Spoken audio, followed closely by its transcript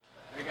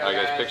Alright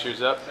guys,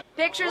 pictures up.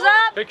 Pictures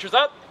up. Pictures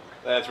up.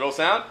 Let's roll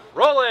sound.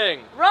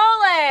 Rolling.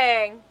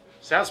 Rolling.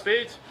 Sound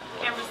speeds.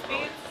 Camera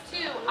speeds. 2.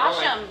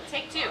 Asham.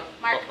 Take 2.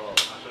 Mark.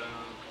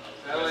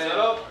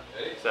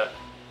 Set.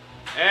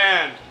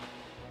 And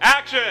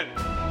action.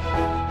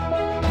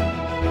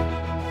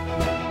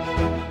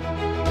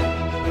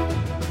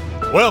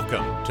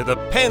 Welcome to the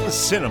Penn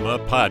Cinema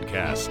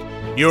Podcast,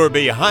 your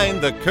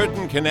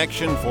behind-the-curtain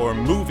connection for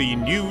movie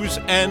news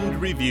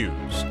and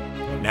reviews.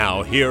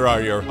 Now here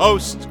are your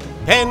hosts,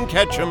 Penn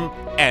Ketchum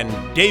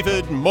and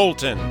David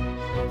Moulton.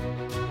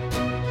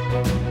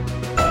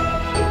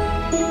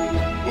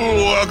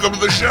 Welcome to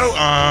the show.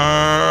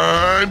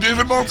 I'm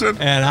David Moulton.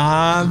 And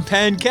I'm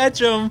Penn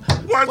Ketchum.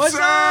 What's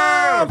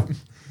up?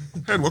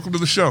 And welcome to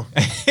the show.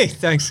 Hey,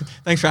 thanks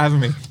for having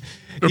me.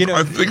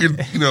 I figured,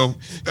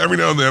 every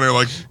now and then I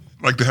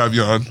like to have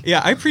you on.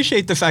 Yeah, I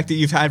appreciate the fact that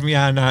you've had me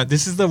on.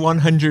 This is the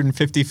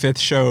 155th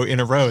show in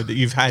a row that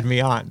you've had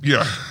me on.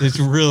 Yeah. It's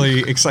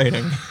really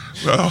exciting.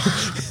 Well,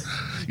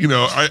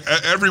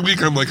 every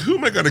week I'm like, who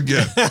am I going to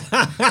get?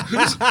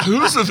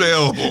 Who's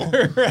available?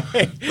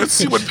 Right. Let's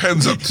see what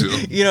Penn's up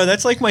to.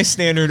 That's like my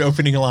standard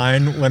opening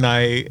line when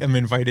I am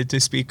invited to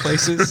speak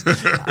places.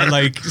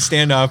 I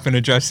stand up and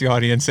address the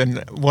audience.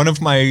 And one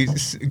of my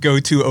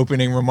go-to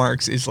opening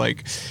remarks is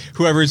like,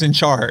 whoever's in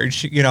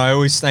charge, I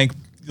always thank,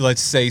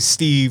 let's say,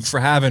 Steve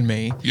for having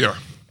me. Yeah.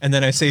 And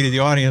then I say to the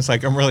audience,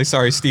 I'm really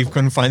sorry Steve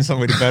couldn't find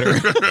somebody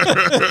better.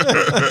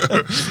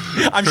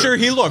 I'm sure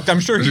he looked. I'm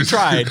sure he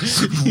tried.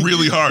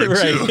 Really hard, too.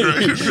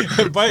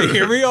 Right? But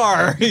here we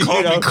are.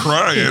 Called me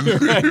crying.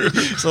 Right?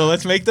 So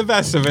let's make the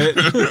best of it.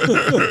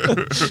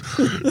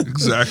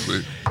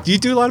 Exactly. Do you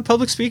do a lot of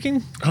public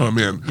speaking? Oh,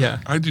 man. Yeah.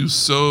 I do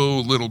so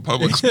little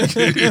public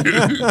speaking.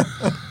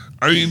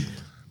 I mean,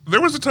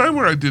 there was a time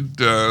where I did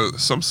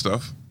some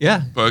stuff.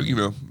 Yeah. But,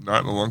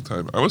 not in a long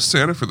time. I was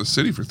Santa for the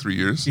city for 3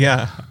 years.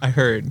 Yeah, I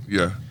heard.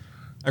 Yeah.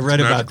 I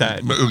read about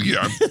that.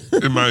 Yeah.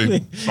 In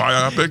my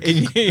biopic.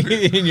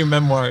 in your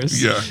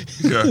memoirs. Yeah.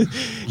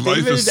 Life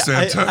David, is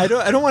Santa. I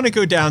don't want to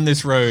go down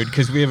this road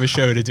because we have a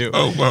show to do.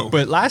 Oh, wow.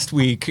 But last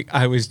week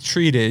I was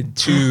treated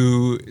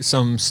to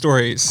some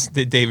stories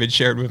that David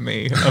shared with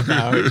me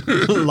about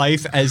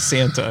life as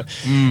Santa.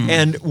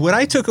 And what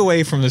I took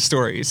away from the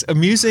stories,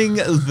 amusing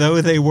though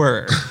they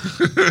were,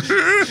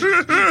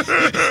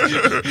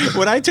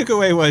 what I took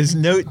away was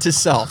note to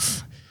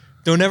self.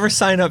 Don't ever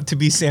sign up to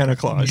be Santa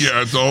Claus.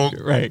 Yeah, don't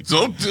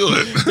do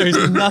it.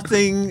 There's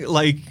nothing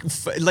like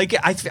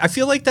I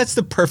feel like that's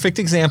the perfect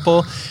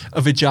example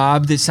of a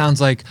job that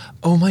sounds like,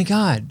 oh my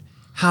God,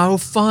 how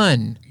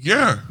fun.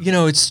 Yeah.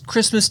 It's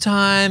Christmas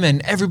time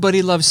and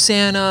everybody loves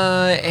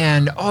Santa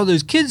and all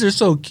those kids are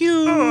so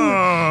cute.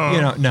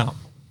 No.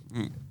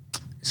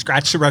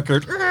 Scratch the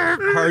record.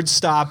 Hard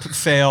stop,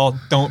 fail,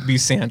 don't be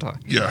Santa.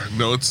 Yeah,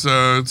 no, it's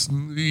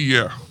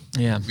yeah.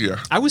 Yeah.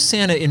 I was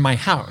Santa in my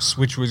house,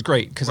 which was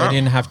great because I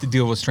didn't have to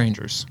deal with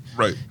strangers.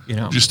 Right.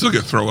 Did you still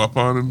get throw up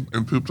on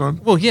and pooped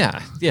on? Well,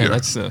 yeah,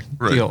 that's the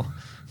deal.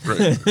 Right.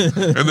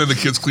 And then the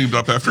kids cleaned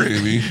up after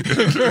Amy.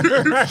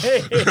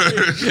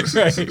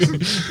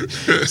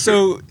 Right.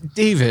 So,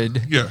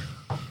 David. Yeah.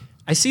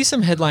 I see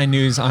some headline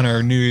news on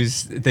our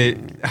news that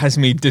has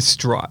me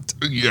distraught.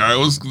 Yeah,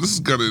 this is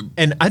gonna...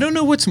 And I don't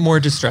know what's more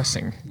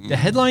distressing, the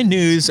headline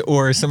news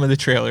or some of the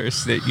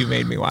trailers that you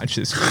made me watch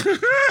this week.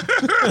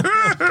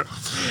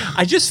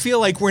 I just feel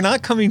like we're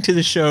not coming to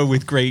the show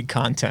with great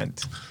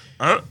content.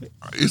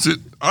 Is it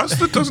us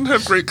that doesn't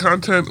have great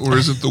content, or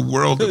is it the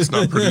world that's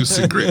not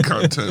producing great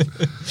content?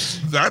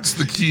 That's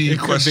the key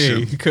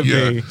question. It could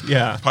be,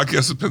 yeah.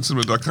 Podcast at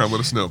PennCinema.com, let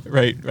us know.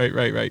 Right.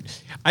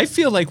 I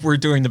feel like we're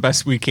doing the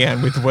best we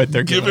can with what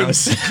they're giving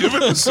us.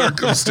 Given the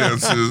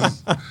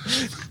circumstances,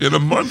 in a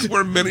month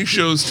where many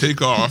shows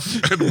take off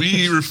and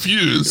we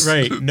refuse.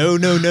 Right. No.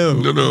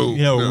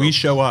 No. We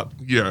show up.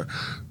 Yeah.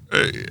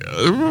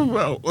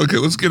 Well, okay,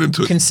 let's get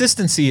into it.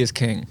 Consistency is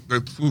king.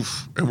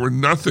 And we're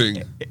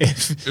nothing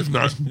if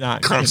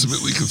not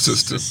consummately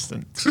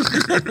consistent.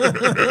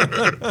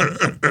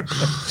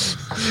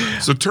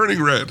 So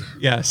Turning Red.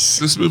 Yes.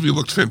 This movie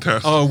looked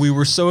fantastic. Oh, we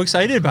were so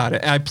excited about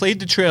it. I played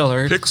the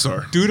trailer.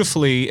 Pixar.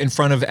 Dutifully in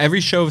front of every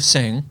show of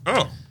Sing.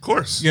 Oh, of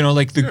course.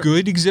 Like the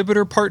good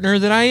exhibitor partner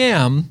that I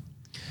am.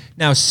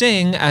 Now,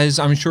 Sing, as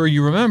I'm sure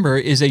you remember,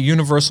 is a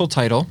Universal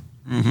title.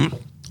 Mm-hmm.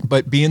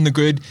 But being the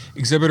good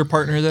exhibitor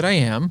partner that I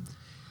am,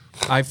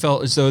 I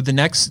felt as though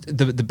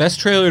the best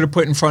trailer to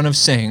put in front of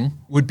Sing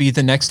would be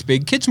the next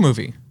big kids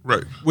movie.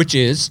 Right. Which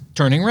is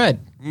Turning Red,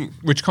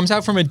 which comes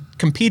out from a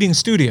competing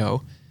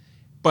studio.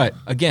 But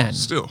again,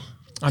 still,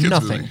 I'm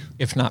nothing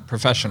if not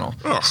professional.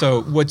 Oh.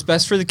 So what's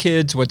best for the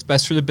kids, what's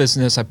best for the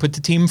business, I put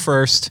the team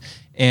first,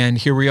 and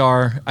here we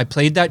are. I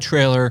played that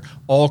trailer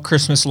all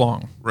Christmas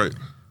long. Right.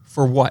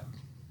 For what?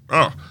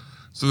 Oh,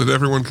 so that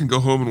everyone can go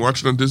home and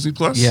watch it on Disney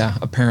Plus? Yeah,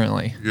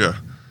 apparently. Yeah.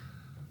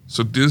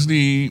 So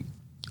Disney,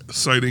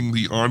 citing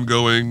the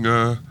ongoing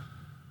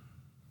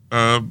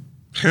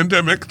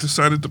pandemic,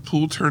 decided to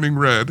pull Turning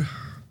Red.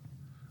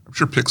 I'm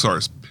sure Pixar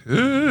is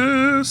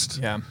pissed.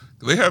 Yeah.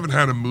 They haven't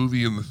had a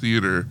movie in the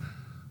theater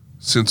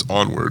since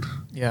Onward.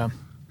 Yeah.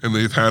 and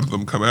they've had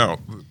them come out.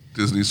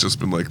 Disney's just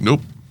been like,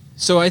 nope.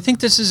 So I think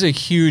this is a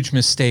huge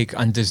mistake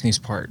on Disney's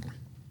part.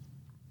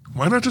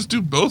 Why not just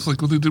do both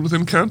like what they did with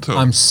Encanto?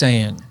 I'm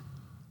saying.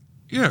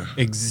 Yeah.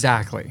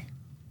 Exactly.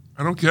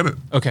 I don't get it.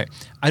 Okay.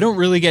 I don't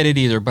really get it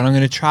either, but I'm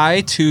going to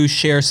try to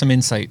share some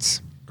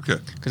insights. Okay.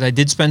 Because I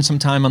did spend some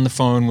time on the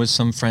phone with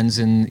some friends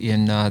in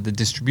the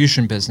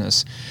distribution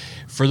business.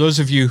 For those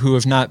of you who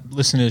have not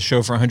listened to the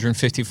show for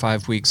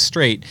 155 weeks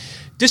straight,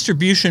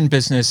 distribution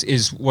business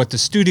is what the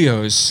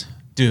studios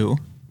do.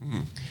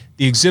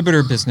 The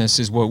exhibitor business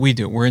is what we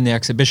do. We're in the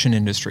exhibition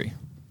industry.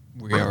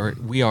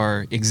 We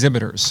are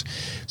exhibitors.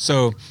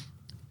 So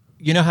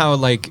you know how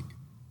like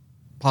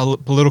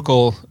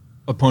political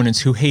opponents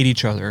who hate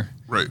each other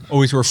Right.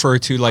 always refer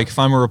to, like, if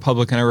I'm a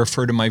Republican, I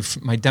refer to my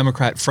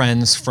Democrat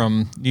friends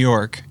from New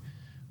York,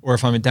 or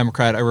if I'm a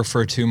Democrat, I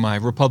refer to my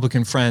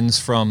Republican friends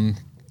from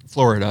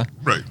Florida.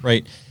 Right.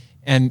 Right.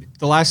 And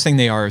the last thing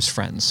they are is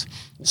friends.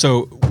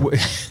 So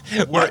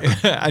What?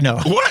 I know.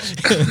 What?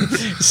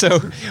 So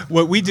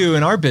what we do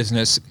in our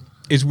business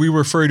is we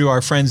refer to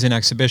our friends in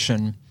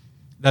exhibition.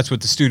 That's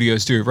what the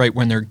studios do, right?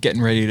 When they're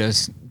getting ready to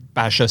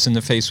bash us in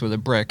the face with a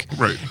brick.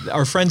 Right.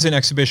 Our friends in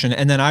exhibition.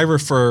 And then I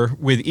refer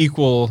with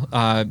equal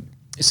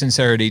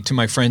sincerity to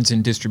my friends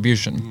in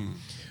distribution.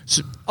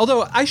 So,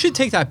 although I should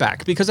take that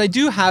back, because I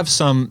do have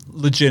some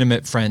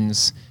legitimate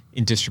friends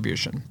in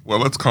distribution. Well,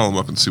 let's call them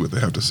up and see what they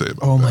have to say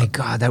about Oh that. my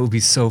God, that would be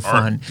so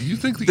fun. Do you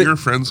think that you're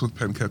friends with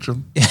Penn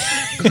Ketchum?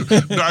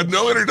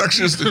 No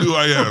introduction as to who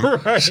I am.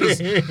 Right.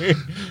 Just,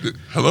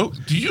 hello?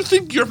 Do you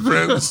think you're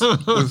friends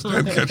with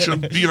Penn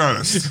Ketchum? Be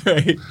honest.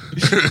 Right.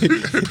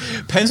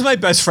 Penn's my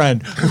best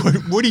friend.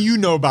 What do you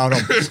know about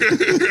him?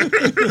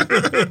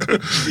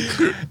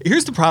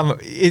 Here's the problem.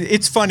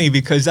 It's funny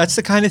because that's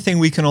the kind of thing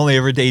we can only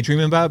ever daydream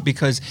about,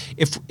 because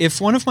if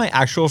one of my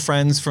actual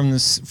friends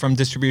from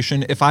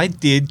distribution, if I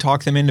did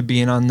talk them into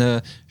being on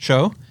the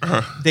show,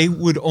 they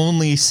would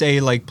only say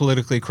like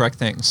politically correct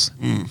things.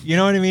 You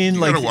know what I mean? You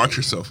like, gotta watch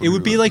yourself when It you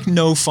would do be that. like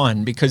no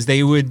fun, because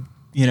they would,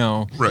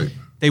 Right.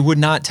 they would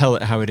not tell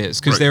it how it is,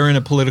 because Right. they're in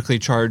a politically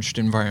charged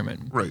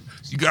environment. Right.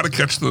 You got to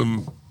catch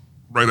them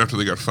right after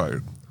they got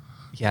fired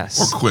Yes.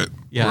 or quit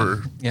Yeah.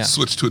 or Yeah.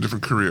 switch to a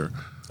different career.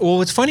 Well,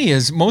 what's funny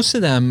is most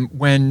of them,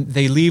 when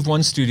they leave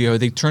one studio,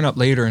 they turn up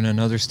later in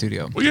another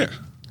studio. Well, yeah.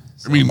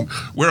 I mean,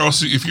 where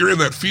else? If you're in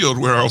that field,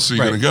 where else are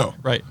you going to go?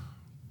 Right.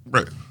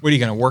 Right. What are you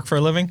going to work for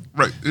a living?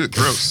 Right.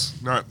 Gross.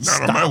 Not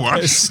on my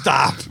watch.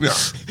 Stop. Yeah.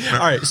 All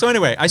right. So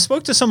anyway, I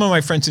spoke to some of my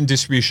friends in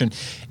distribution,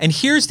 and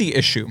here's the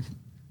issue.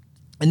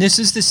 And this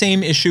is the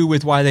same issue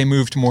with why they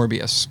moved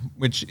Morbius,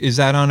 which is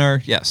that on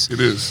our, yes. It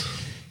is.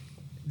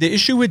 The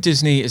issue with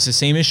Disney is the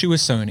same issue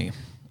with Sony,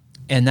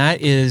 and that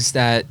is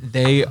that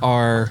they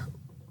are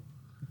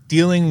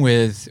dealing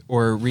with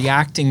or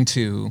reacting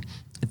to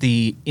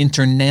the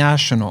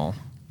international.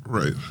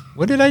 Right.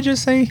 What did I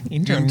just say?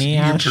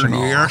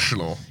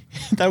 International.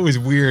 That was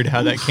weird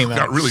how that came out.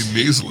 Got really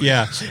nasally.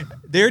 Yeah.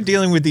 They're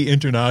dealing with the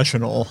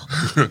international.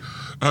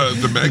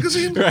 The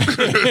magazine?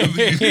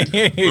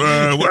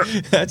 What?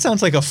 That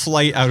sounds like a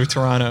flight out of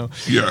Toronto.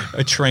 Yeah.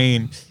 A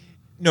train.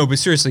 No, but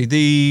seriously,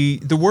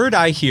 the word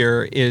I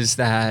hear is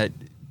that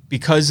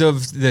because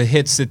of the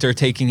hits that they're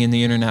taking in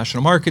the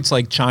international markets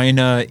like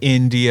China,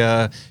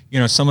 India,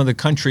 some of the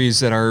countries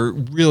that are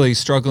really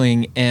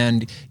struggling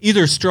and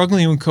either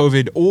struggling with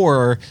COVID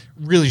or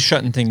really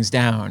shutting things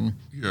down.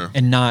 Yeah.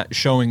 And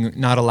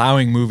not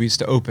allowing movies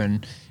to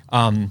open.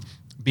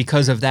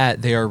 Because of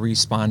that, they are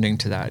responding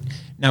to that.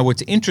 Now,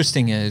 what's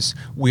interesting is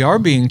we are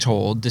being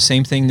told the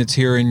same thing that's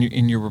here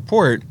in your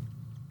report,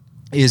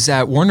 is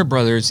that Warner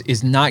Brothers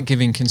is not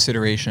giving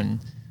consideration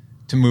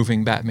to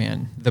moving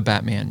the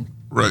Batman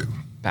Right.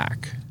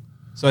 back.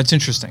 So that's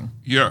interesting.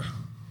 Yeah.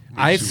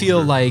 I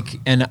feel like,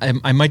 and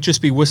I might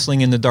just be whistling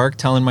in the dark,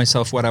 telling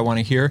myself what I want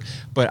to hear,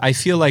 but I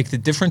feel like the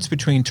difference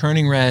between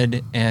Turning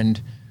Red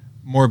and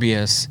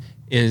Morbius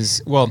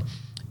is, well,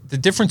 the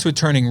difference with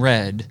Turning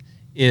Red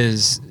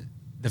is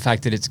the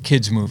fact that it's a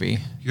kids' movie.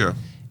 Yeah.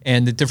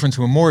 And the difference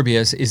with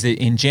Morbius is that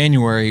in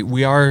January,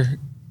 we are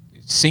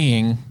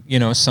seeing,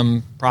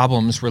 some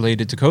problems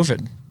related to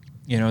COVID.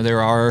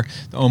 The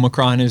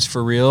Omicron is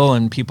for real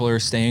and people are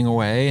staying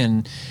away.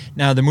 And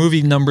now the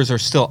movie numbers are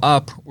still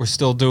up. We're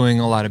still doing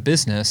a lot of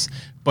business.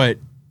 But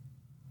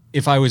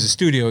if I was a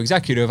studio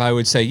executive, I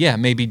would say, yeah,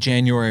 maybe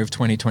January of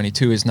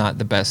 2022 is not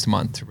the best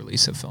month to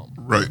release a film.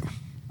 Right.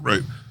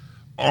 Right.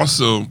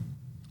 Also,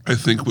 I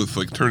think with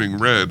like Turning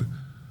Red,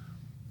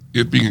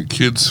 it being a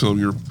kid's film,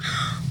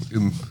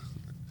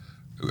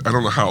 I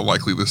don't know how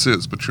likely this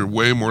is, but you're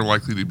way more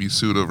likely to be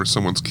sued over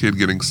someone's kid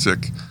getting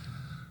sick,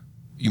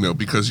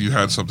 because you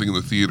had something in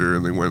the theater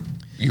and they went,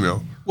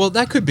 Well,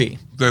 that could be.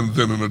 than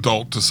an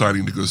adult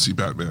deciding to go see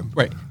Batman.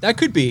 Right. That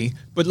could be.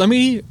 But let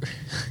me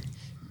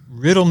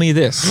riddle me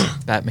this,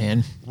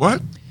 Batman.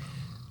 What?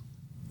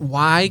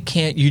 Why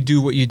can't you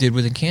do what you did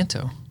with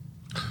Encanto?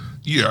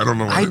 Yeah, I don't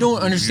know. I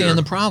don't understand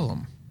the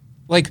problem.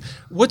 Like,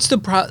 what's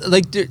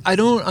the I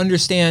don't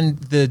understand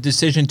the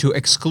decision to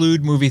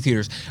exclude movie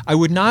theaters. I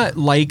would not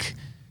like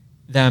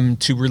them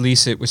to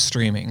release it with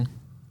streaming.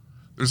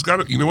 There's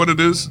got to, you know what it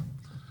is?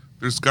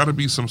 There's got to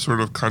be some sort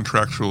of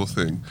contractual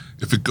thing.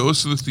 If it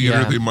goes to the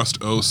theater, Yeah. they must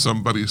owe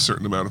somebody a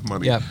certain amount of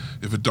money. Yep.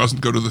 If it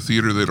doesn't go to the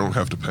theater, they don't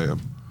have to pay them.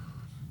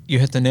 You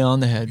hit the nail on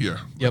the head. Yeah.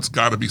 Yep. It's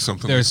got to be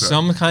something There's like that.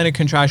 some kind of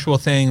contractual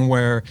thing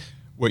where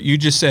what you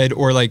just said,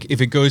 or like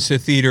if it goes to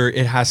the theater,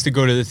 it has to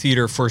go to the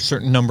theater for a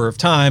certain number of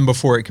time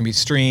before it can be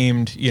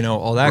streamed,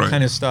 all that Right.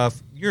 kind of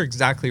stuff. You're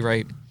exactly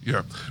right.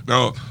 Yeah.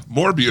 Now,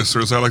 Morbius, or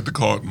as I like to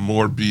call it,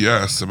 more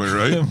BS. Am I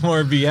right?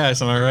 More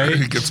BS, am I right?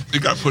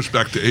 It got pushed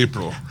back to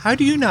April. How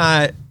do you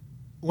not?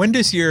 When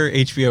does your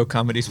HBO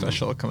comedy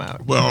special come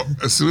out? Well,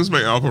 as soon as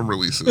my album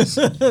releases,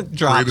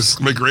 Drops.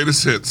 my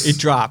greatest hits. It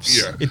drops.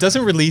 Yeah. It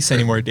doesn't release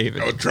anymore,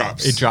 David. Oh, it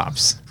drops. It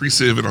drops.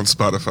 Pre-save it on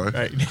Spotify.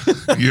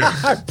 Right.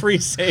 Yeah.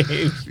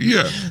 Pre-save.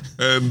 Yeah.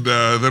 And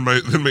then my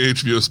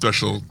HBO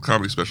special,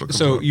 comedy special comes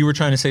So out. you were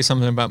trying to say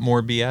something about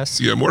more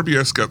BS? Yeah, more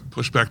BS got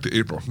pushed back to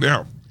April.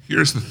 Now,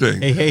 here's the thing.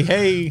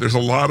 Hey. There's a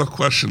lot of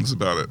questions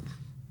about it,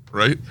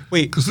 right?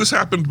 Wait. Because this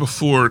happened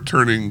before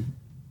turning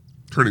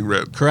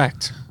red.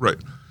 Correct. Right.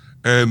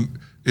 And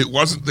it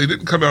wasn't, they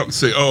didn't come out and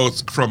say, oh,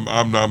 it's from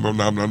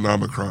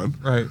Omicron.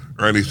 Right.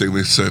 Or anything.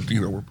 They said,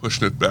 we're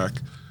pushing it back.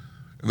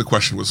 And the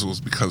question was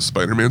because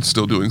Spider-Man's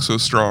still doing so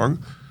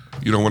strong,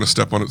 you don't want to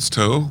step on its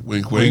toe.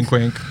 Wink, wink.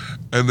 Wink, wink.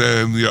 And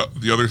then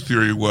the other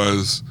theory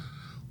was,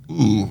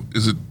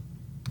 is it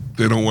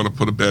they don't want to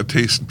put a bad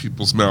taste in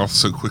people's mouths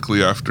so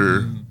quickly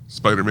after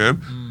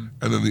Spider-Man?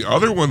 And then the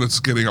other one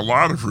that's getting a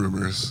lot of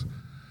rumors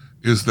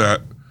is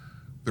that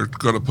they're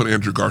going to put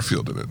Andrew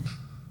Garfield in it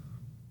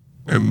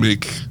and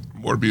make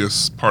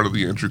Morbius part of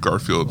the Andrew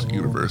Garfield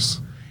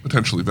universe,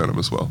 potentially Venom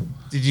as well.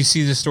 Did you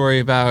see the story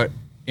about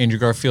Andrew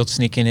Garfield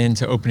sneaking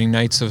into opening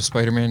nights of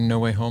Spider-Man No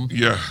Way Home?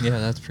 Yeah. Yeah,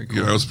 that's pretty cool.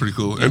 Yeah, that was pretty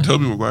cool. And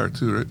Tobey Maguire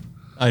too, right?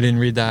 I didn't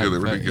read that. Yeah, they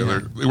were but,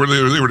 together.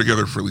 yeah. They were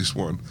together for at least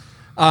one.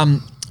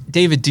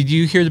 David, did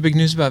you hear the big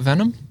news about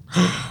Venom?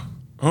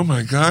 Oh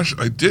my gosh,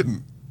 I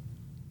didn't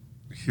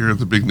hear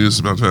the big news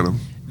about Venom.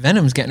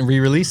 Venom's getting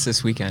re-released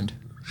this weekend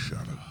Shut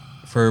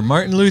up. for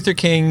Martin Luther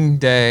King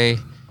Day,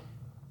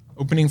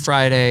 opening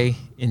Friday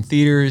in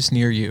theaters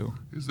near you.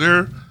 Is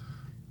there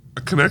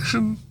a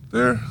connection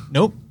there?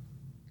 Nope.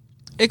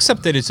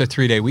 Except that it's a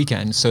 3-day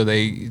weekend, so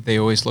they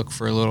always look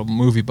for a little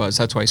movie buzz.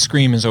 That's why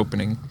Scream is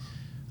opening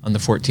on the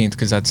 14th,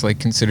 because that's like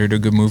considered a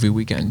good movie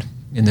weekend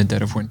in the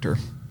dead of winter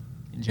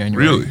in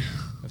January Really?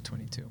 of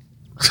 22.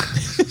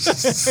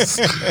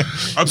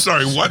 I'm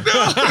sorry, what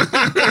now?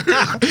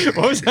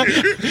 What was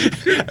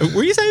that?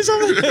 Were you saying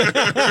something?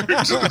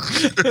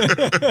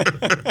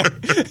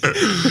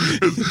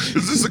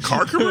 Is this a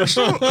car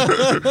commercial?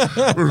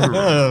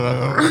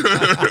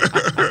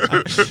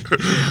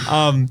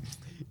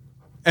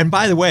 And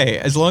by the way,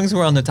 as long as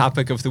we're on the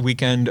topic of the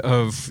weekend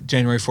of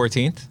January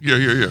 14th,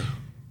 Yeah.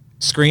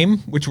 Scream,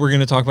 which we're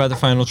going to talk about the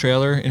final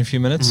trailer in a few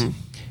minutes, Mm-hmm.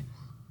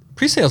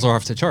 pre-sales are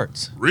off the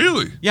charts.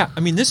 Really? Yeah, I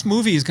mean, this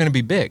movie is going to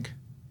be big.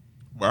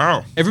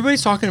 Wow.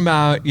 Everybody's talking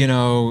about,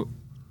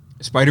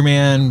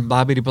 Spider-Man,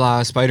 blah, blah,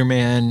 blah,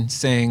 Spider-Man,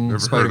 sing, Never heard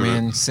of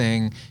Spider-Man, it.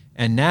 sing.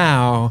 And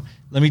now,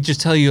 let me just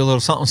tell you a little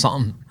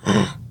something.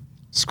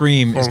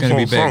 Scream is going to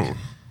be big.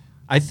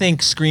 I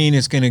think Scream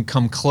is going to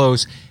come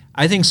close.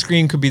 I think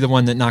Scream could be the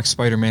one that knocks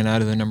Spider-Man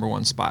out of the number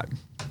one spot.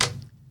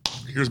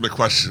 Here's my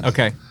question.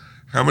 Okay.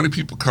 How many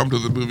people come to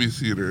the movie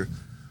theater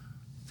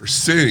for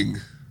Sing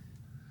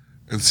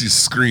and see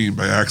Scream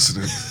by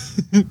accident?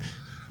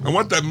 I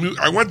want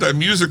that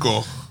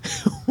musical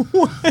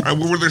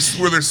where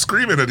they're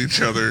screaming at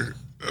each other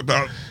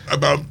about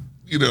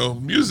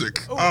music.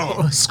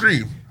 Oh,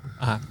 Scream.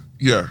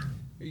 Yeah.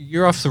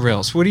 You're off the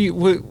rails. What?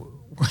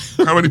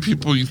 How many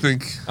people you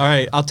think? All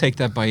right, I'll take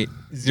that bite.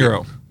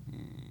 0.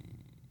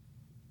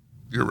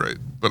 You're right,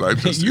 but I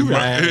just You in,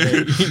 my,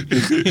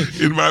 right.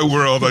 in my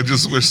world, I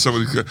just wish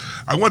somebody could.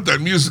 I want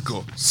that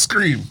musical.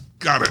 Scream.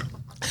 Got it.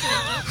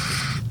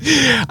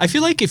 I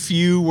feel like if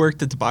you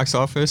worked at the box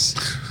office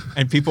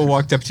and people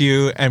walked up to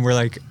you and were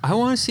like, I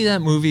want to see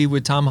that movie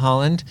with Tom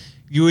Holland,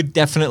 you would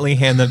definitely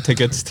hand them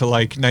tickets to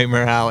like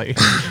Nightmare Alley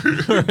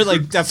or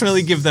like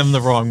definitely give them the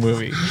wrong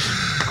movie.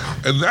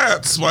 And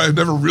that's why I've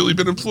never really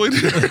been employed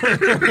here.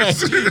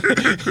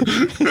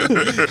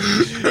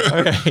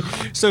 All right.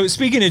 So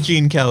speaking of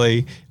Gene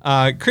Kelly,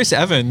 Chris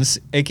Evans,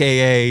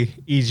 aka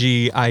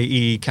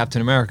EGIE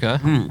Captain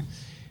America,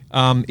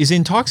 is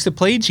in talks to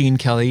play Gene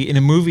Kelly in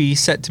a movie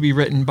set to be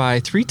written by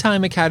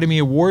 3-time Academy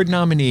Award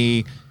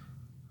nominee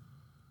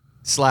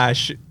 /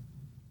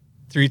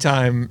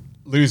 3-time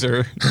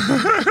loser.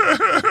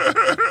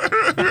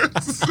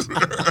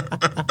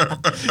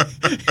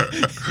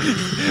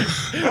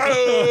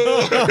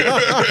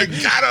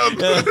 Got him.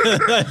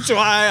 That's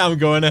why I'm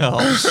going to hell.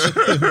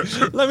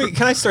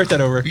 Can I start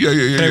that over? Yeah.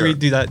 Can I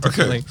redo that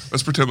differently? Okay.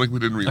 Let's pretend like we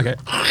didn't read Okay.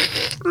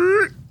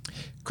 it.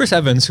 Chris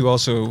Evans, who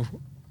also,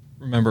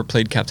 remember,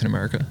 played Captain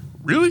America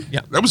Really? Yeah.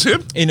 That was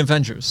him? in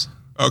Avengers.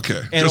 Okay.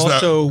 And Just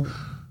that. also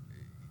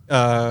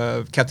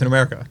Captain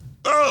America.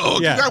 Oh,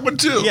 Yeah. that one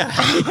too. Yeah.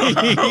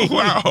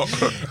 Wow.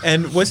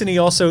 And wasn't he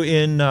also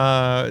in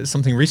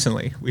something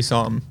recently? We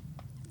saw him.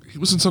 He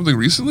was in something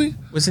recently?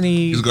 Wasn't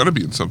he? He's got to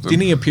be in something.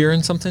 Didn't he appear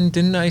in something?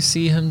 Didn't I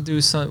see him do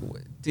some?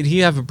 Did he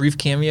have a brief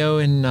cameo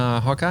in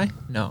Hawkeye?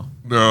 No.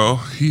 No,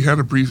 he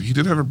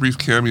did have a brief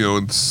cameo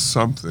in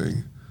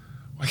something.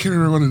 I can't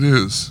remember what it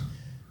is.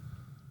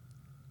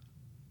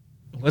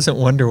 It wasn't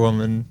Wonder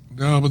Woman.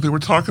 No, but they were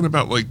talking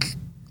about like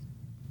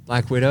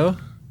Black Widow?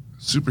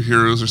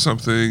 superheroes or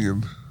something,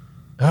 and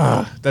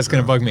That's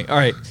going to bug me. All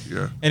right.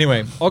 yeah.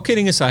 Anyway, all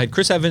kidding aside,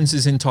 Chris Evans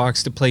is in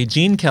talks to play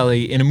Gene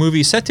Kelly in a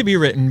movie set to be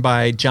written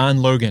by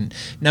John Logan.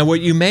 Now, what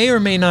you may or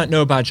may not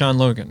know about John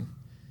Logan,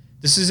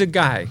 this is a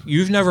guy.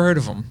 You've never heard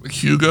of him. Like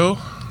Hugo,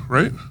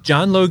 right?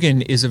 John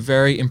Logan is a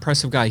very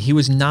impressive guy. He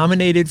was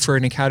nominated for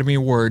an Academy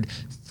Award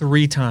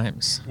 3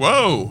 times.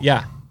 Whoa.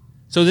 Yeah.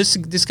 So this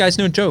guy's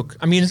no joke.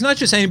 I mean, it's not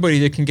just anybody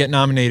that can get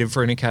nominated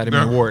for an Academy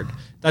No. Award.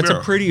 That's No.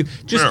 a pretty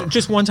No.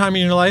 just one time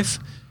in your life.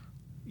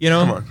 You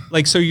know, Come on.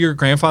 like, so your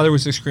grandfather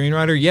was a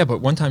screenwriter? Yeah, but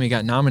one time he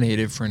got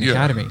nominated for an Yeah.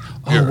 Academy.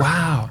 Oh, Yeah.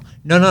 wow.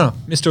 No.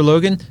 Mr.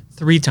 Logan,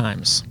 3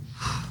 times.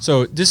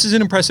 So this is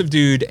an impressive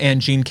dude,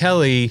 and Gene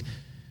Kelly.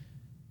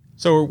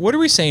 So what are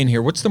we saying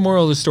here? What's the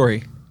moral of the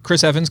story?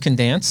 Chris Evans can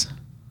dance?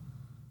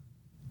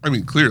 I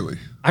mean, clearly.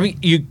 I mean,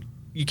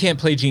 you can't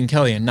play Gene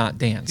Kelly and not He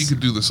dance. could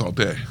do this all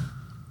day.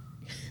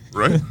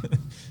 Right?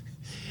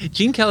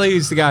 Gene Kelly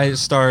is the guy that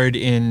starred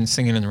in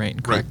Singing in the Rain,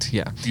 correct? Right.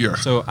 Yeah. Yeah.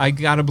 So I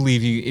gotta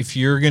believe you. If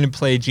you're gonna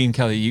play Gene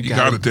Kelly, you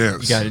gotta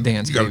dance. You gotta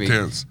dance, You gotta baby.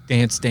 dance.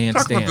 Dance.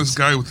 Talk about this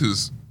guy with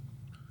his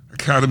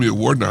Academy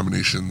Award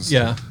nominations.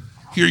 Yeah.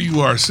 Here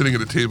you are sitting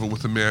at a table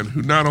with a man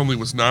who not only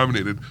was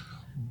nominated,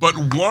 but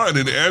won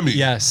an Emmy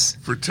Yes.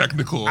 for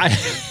technical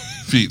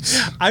feats.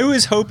 I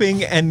was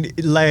hoping,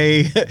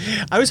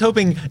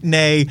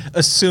 nay,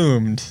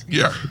 assumed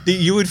Yeah. that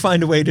you would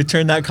find a way to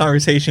turn that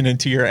conversation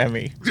into your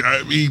Emmy.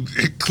 I mean,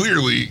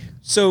 clearly.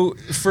 So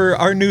for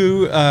our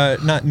new,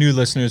 not new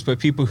listeners, but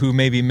people who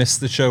maybe missed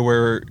the show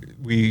where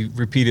we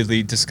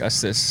repeatedly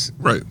discuss this.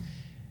 Right.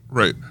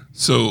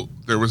 So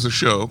there was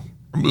a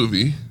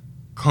movie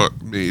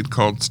made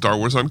called Star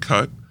Wars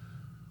Uncut,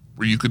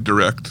 where you could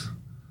direct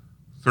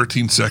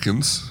 13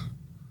 seconds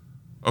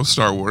of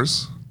Star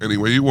Wars any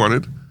way you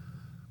wanted,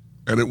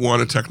 and it won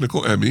a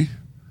technical Emmy.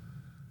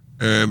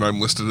 And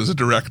I'm listed as a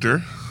director,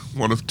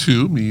 one of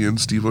 2, me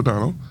and Steve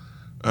O'Donnell,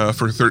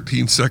 for a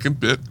 13-second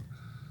bit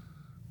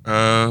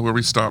where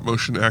we stop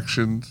motion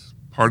action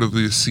part of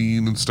the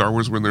scene in Star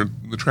Wars when they're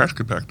in the trash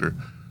compactor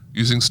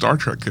using Star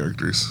Trek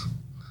characters.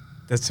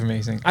 That's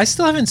amazing. I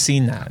still haven't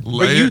seen that. But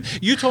Leia-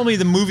 you told me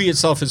the movie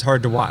itself is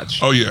hard to watch.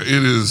 Oh yeah, it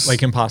is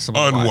Like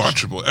impossible to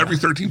watch. unwatchable. Every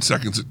 13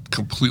 seconds, it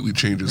completely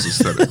changes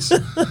aesthetics.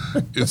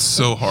 It's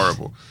so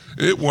horrible.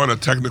 It won a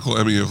technical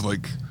Emmy of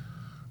like,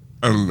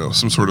 I don't know,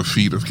 some sort of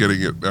feat of getting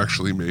it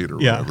actually made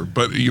or Yeah. whatever.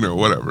 But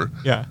whatever.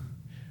 Yeah.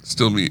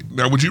 Still me.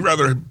 Now, would you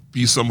rather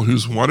be someone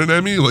who's won an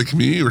Emmy like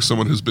me, or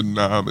someone who's been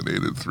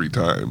nominated 3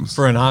 times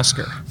For an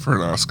Oscar. for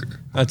an Oscar?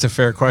 That's a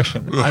fair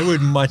question. I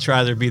would much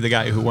rather be the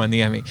guy who won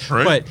the Emmy.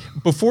 Right.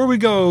 But before we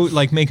go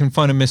like making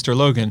fun of Mr.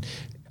 Logan,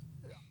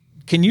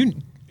 can you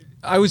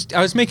I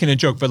was making a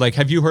joke, but like,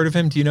 have you heard of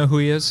him? Do you know who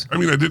he is? I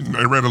mean, I didn't.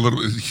 I read a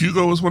little.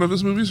 Hugo was one of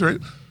his movies, right?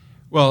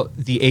 Well,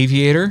 The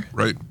Aviator,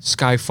 Right.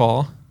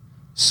 Skyfall,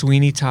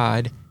 Sweeney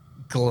Todd,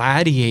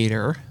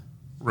 Gladiator,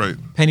 Right.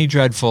 Penny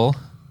Dreadful.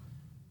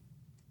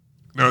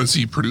 Now, is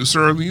he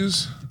producer on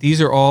these?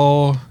 These are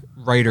all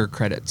writer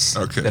credits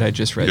Okay. that I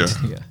just read.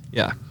 Yeah.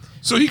 Yeah.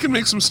 So he can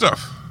make some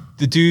stuff.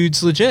 The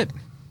dude's legit.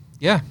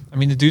 Yeah. I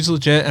mean, the dude's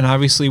legit, and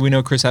obviously we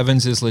know Chris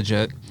Evans is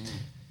legit.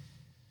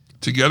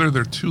 Together,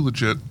 they're too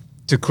legit.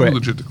 To quit. Too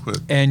legit to quit.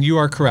 And you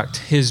are correct.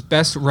 His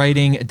best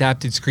writing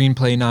adapted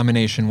screenplay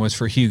nomination was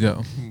for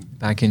Hugo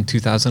back in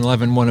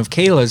 2011, one of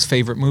Kayla's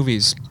favorite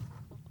movies.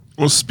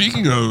 Well,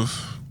 speaking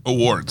of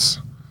awards,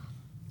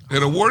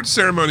 an award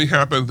ceremony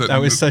happened that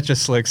That was such a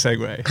slick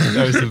segue.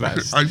 That was the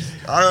best.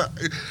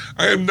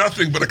 I am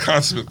nothing but a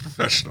consummate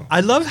professional.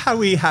 I love how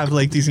we have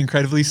like these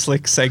incredibly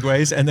slick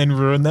segues and then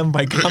ruin them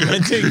by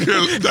commenting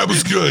That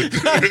was good.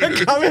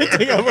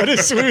 commenting on what a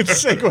smooth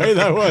segue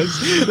that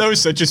was. That was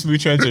such a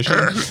smooth transition.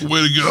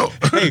 Way to go.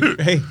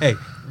 Hey.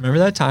 Remember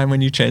that time when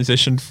you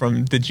transitioned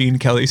from the Gene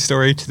Kelly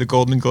story to the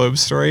Golden Globe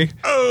story?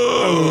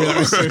 Oh, That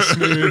was so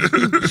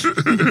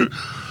smooth.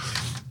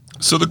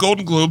 So the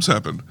Golden Globes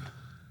happened.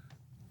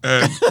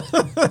 And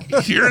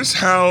here's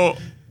how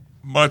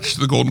much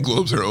the Golden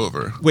Globes are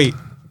over. Wait,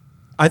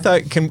 I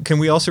thought, can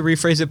we also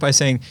rephrase it by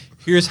saying,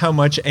 here's how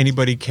much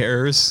anybody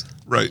cares,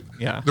 Right.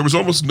 Yeah. There was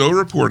almost no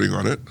reporting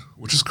on it,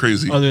 which is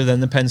crazy. other than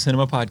the Penn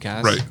Cinema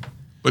podcast? Right.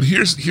 But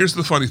here's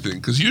the funny thing,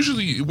 because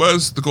usually it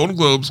was the Golden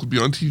Globes would be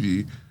on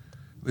TV.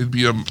 They'd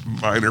be a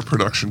minor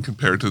production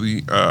compared to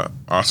the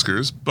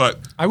Oscars, but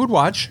I would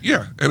watch.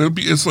 yeah, and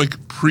it's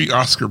like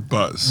pre-Oscar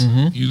buzz.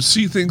 Mm-hmm. You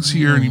see things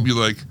here, and you'd be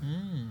like,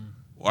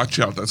 "Watch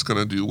out, that's going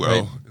to do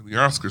well Right. in the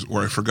Oscars,"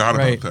 or I forgot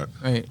Right, about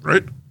that. right.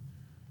 Right.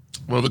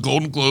 Well, the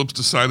Golden Globes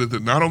decided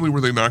that not only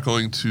were they not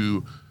going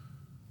to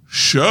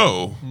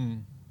show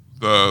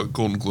the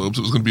Golden Globes,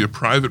 it was going to be a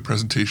private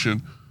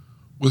presentation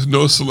with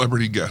no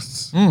celebrity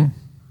guests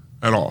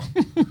at all.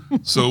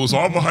 So it was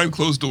all behind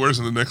closed doors,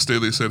 and the next day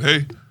they said,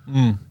 "Hey,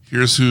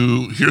 Here's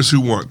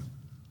who won.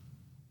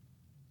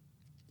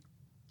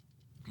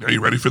 Are you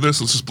ready for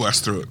this? Let's just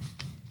blast through it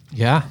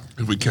Yeah.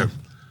 if we can.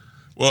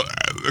 Well,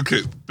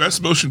 okay.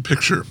 Best motion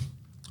picture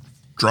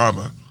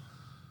drama.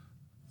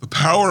 The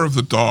Power of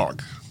the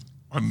Dog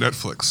on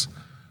Netflix.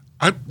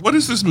 What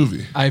is this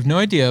movie? I have no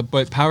idea,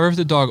 but Power of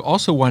the Dog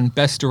also won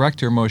Best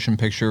Director Motion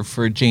Picture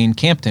for Jane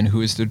Campion,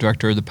 who is the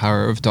director of The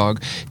Power of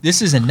Dog.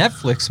 This is a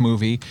Netflix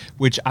movie,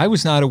 which I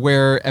was not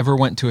aware ever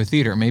went to a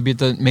theater. Maybe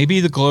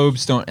the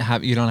Globes don't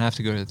have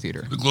to go to the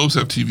theater. The Globes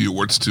have TV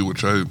awards too,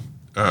 which I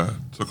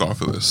took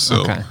off of this.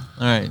 So, Okay,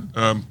 all right.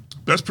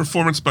 Best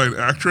performance by an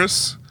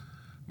actress,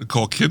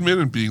 Nicole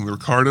Kidman in Being the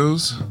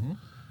Ricardos. Mm-hmm.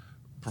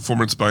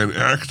 Performance by an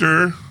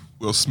actor,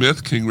 Will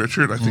Smith, King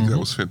Richard. I think that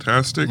was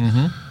fantastic.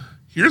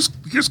 Here's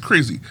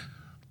crazy.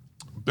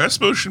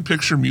 Best motion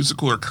picture,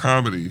 musical or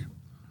comedy,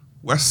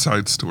 West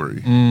Side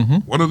Story.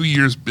 One of the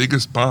year's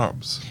biggest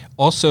bombs.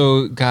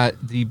 Also got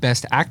the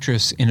Best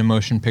Actress in a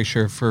Motion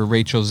Picture for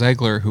Rachel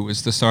Zegler, who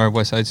was the star of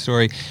West Side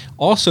Story.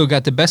 Also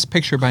got the Best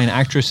Picture by an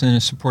Actress in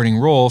a Supporting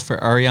Role for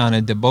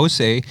Ariana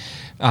DeBose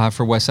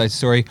for West Side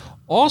Story.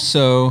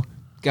 Also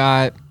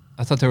got,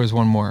 I thought there was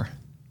one more,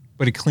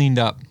 but it cleaned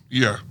up.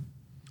 Yeah,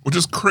 which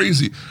is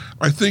crazy.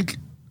 I think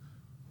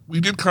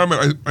we did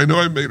comment. I know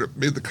I made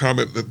the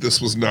comment that this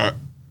was not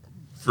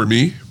for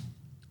me,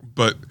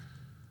 but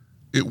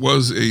it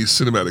was a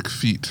cinematic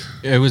feat.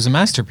 It was a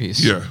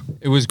masterpiece. Yeah.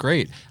 It was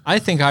great. I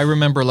think I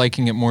remember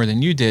liking it more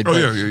than you did. Oh,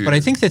 but, yeah. But I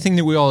think the thing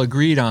that we all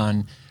agreed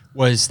on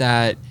was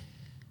that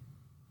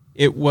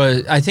it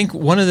was, I think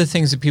one of the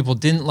things that people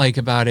didn't like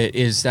about it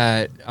is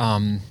that,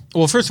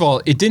 well, first of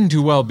all, it didn't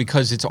do well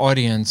because its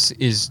audience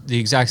is the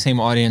exact same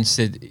audience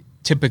that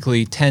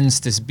typically tends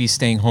to be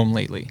staying home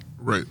lately.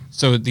 Right.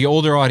 So the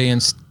older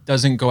audience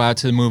doesn't go out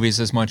to the movies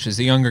as much as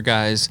the younger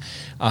guys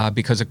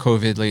because of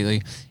COVID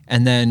lately.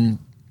 And then,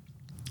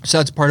 so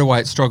that's part of why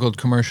it struggled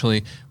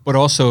commercially. But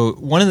also,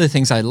 one of the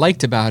things I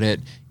liked about it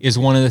is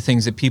one of the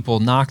things that people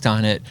knocked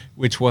on it,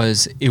 which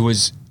was it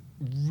was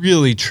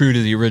really true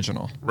to the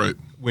original. Right.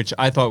 Which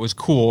I thought was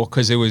cool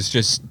because it was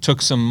just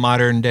took some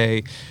modern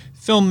day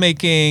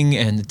filmmaking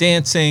and the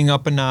dancing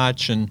up a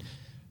notch and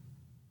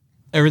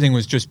everything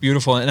was just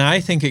beautiful. And I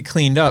think it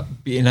cleaned up,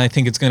 and I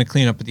think it's going to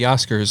clean up at the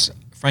Oscars,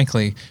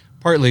 frankly,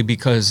 partly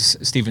because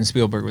Steven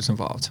Spielberg was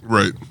involved.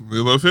 Right. They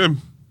love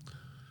him.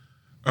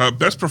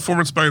 Best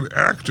performance by an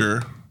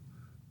actor,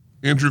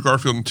 Andrew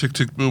Garfield in Tick,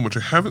 Tick, Boom, which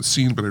I haven't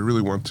seen, but I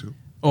really want to.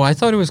 Oh, I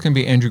thought it was going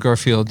to be Andrew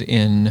Garfield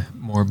in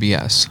More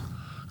BS.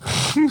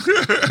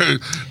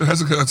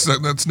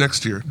 That's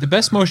next year. The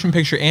best motion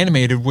picture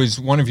animated was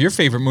one of your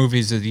favorite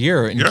movies of the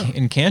year,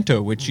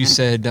 Encanto, which you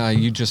said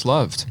you just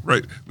loved.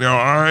 Right. Now,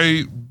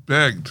 I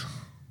begged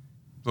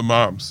the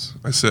moms.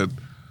 I said,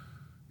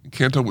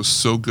 Encanto was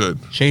so good.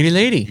 Shady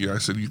Lady. Yeah, I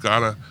said, you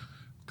gotta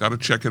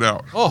check it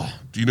out. Oh.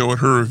 Do you know what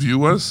her review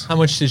was? How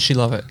much did she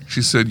love it?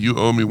 She said, you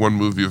owe me one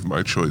movie of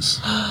my choice.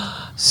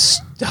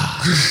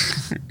 Stop.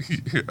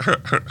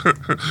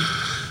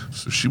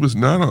 So she was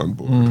not on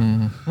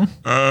board.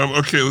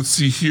 Okay, let's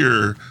see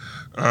here.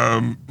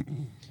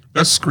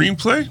 Best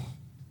screenplay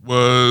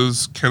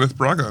was Kenneth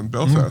Branagh in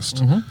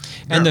Belfast.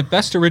 And the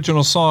best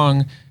original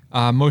song,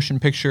 motion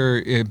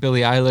picture,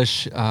 Billie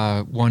Eilish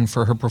won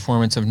for her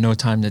performance of No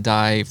Time to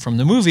Die from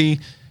the movie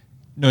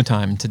No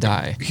Time to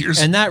Die.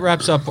 And that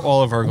wraps up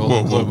all of our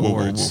Golden Globe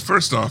Awards. Whoa.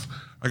 First off,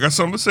 I got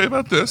something to say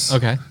about this.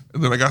 Okay.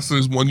 And then I got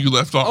there's one you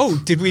left off. Oh,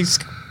 did we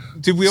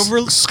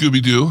overlook?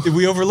 Scooby-Doo. Did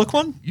we overlook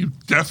one? You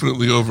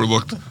definitely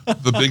overlooked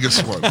the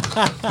biggest one,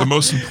 the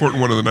most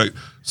important one of the night.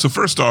 So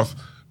first off,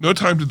 No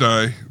Time to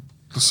Die,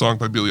 the song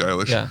by Billie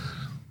Eilish. Yeah.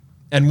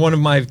 And one of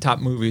my top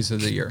movies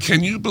of the year.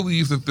 Can you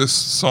believe that this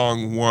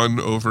song won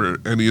over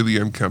any of the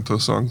Encanto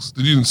songs?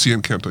 You didn't see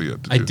Encanto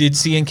yet, did you? I did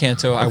see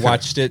Encanto. I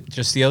watched it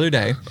just the other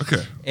day.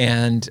 Okay.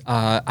 And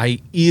I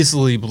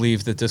easily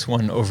believe that this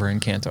won over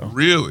Encanto.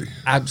 Really?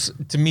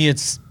 To me,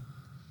 it's...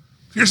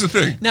 Here's the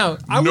thing. Now,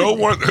 No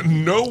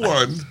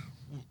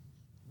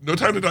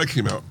Time to Die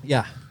came out.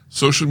 Yeah.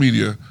 Social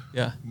media.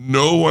 Yeah.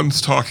 No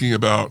one's talking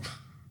about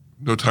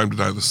No Time to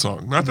Die, the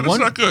song. Not that it's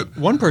not good.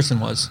 One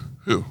person was.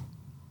 Who?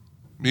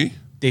 Me?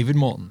 David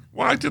Moulton.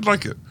 Well, I did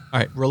like it. All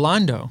right,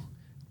 Rolando,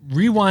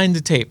 rewind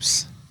the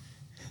tapes.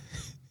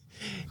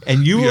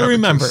 And you will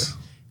remember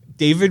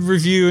David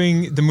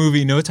reviewing the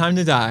movie No Time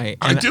to Die.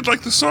 I did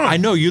like the song. I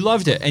know, you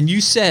loved it. And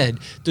you said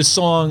the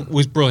song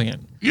was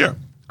brilliant. Yeah.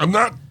 I'm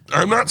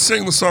not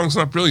saying the song's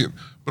not brilliant,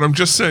 but I'm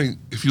just saying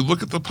if you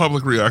look at the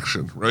public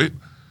reaction, right?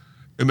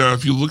 And now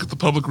if you look at the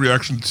public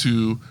reaction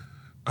to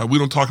We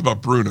Don't Talk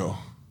About Bruno,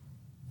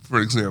 for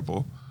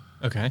example.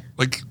 Okay.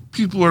 Like,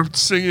 people are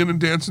singing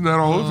and dancing that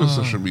all over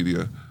social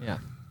media. Yeah.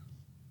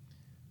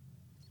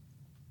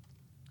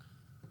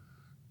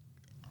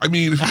 I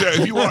mean, if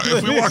we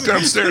walk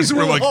downstairs and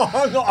we're like,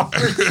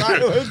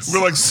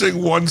 sing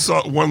one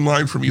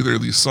line from either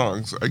of these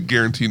songs, I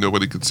guarantee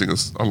nobody could sing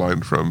a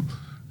line from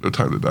No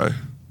Time to Die.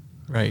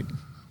 Right.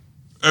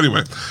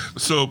 Anyway,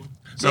 so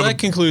that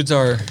concludes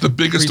our... The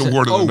biggest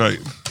award of the night.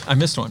 I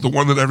missed one. The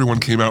one that everyone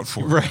came out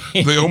for. Right.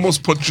 They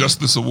almost put just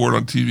this award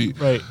on TV.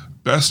 Right.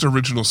 Best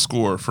original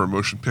score for a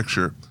motion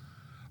picture.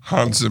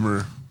 Hans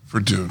Zimmer for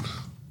Dune.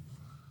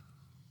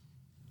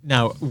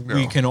 Now,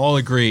 we No. can all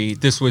agree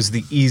this was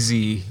the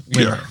easy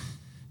winner. Yeah.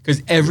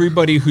 Because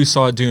everybody who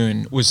saw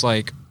Dune was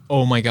like,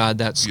 oh my God,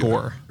 that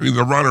score. I mean,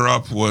 the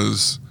runner-up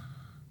was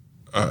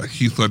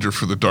Heath Ledger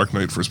for The Dark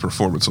Knight for his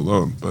performance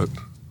alone, but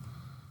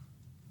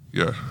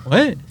yeah.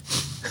 What?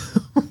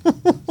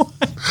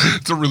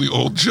 It's a really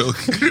old joke.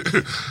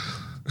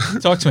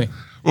 Talk to me.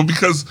 Well,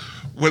 because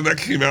when that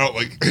came out,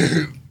 like,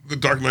 The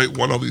Dark Knight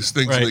won all these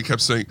things, Right. and they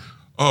kept saying,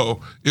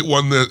 oh, it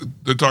won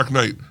the Dark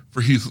Knight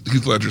for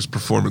Heath Ledger's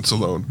performance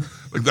alone.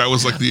 Like, that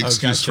was like the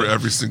excuse gotcha. for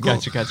every single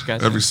Gotcha.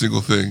 every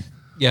single thing.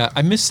 Yeah,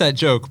 I missed that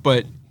joke,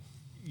 but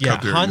yeah, How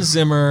dare Hans you.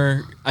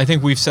 Zimmer, I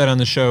think we've said on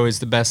the show, is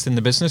the best in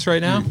the business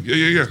right now.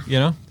 Yeah. You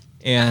know,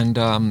 and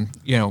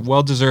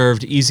well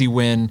deserved, easy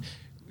win.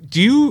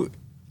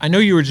 I know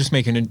you were just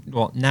making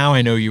now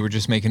I know you were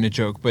just making a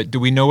joke, but do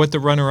we know what the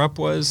runner-up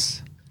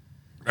was?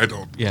 I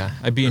don't. Yeah,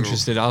 I'd be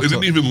interested. They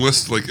didn't even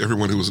list like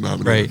everyone who was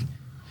nominated. Right.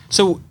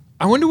 So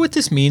I wonder what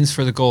this means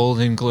for the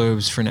Golden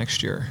Globes for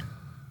next year.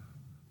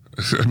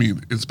 I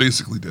mean, it's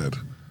basically dead.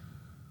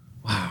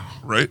 Wow.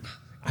 Right?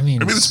 I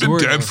mean, it's been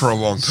sort dead of, for a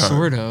long time.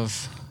 Sort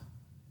of.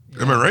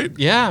 Am I right?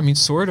 Yeah, I mean,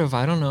 sort of.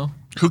 I don't know.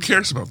 Who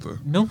cares about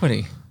that?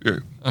 Nobody. Yeah.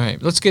 All right,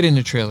 let's get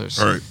into trailers.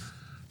 All right.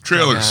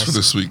 Trailers Dumbass. for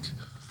this week.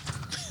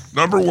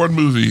 Number one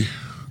movie.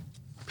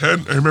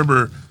 Penn, I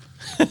remember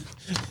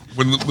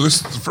when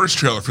the first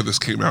trailer for this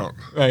came out,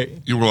 Right.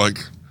 you were like,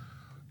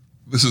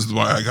 this is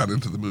why I got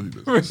into the movie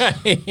business.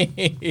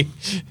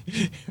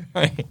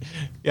 Right.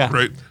 Yeah.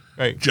 Right?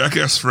 Right.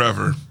 Jackass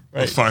Forever,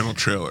 Right. the final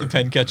trailer.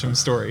 Penn Ketchum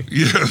story.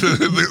 Yeah,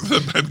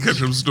 the Penn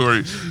Ketchum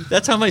story.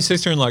 That's how my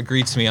sister-in-law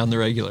greets me on the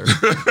regular.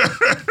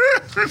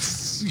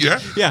 Yeah?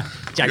 Yeah.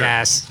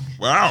 Jackass.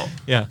 Wow.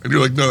 Yeah. And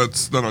you're like, no,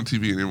 that's not on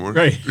TV anymore.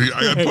 Right.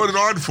 I put it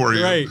on for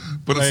you, Right.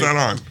 but it's Right.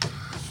 not on.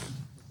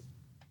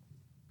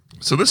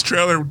 So this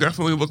trailer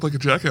definitely looked like a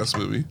Jackass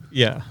movie.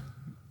 Yeah.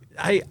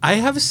 I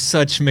have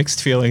such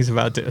mixed feelings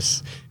about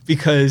this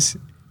because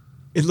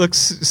it looks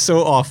so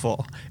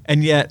awful.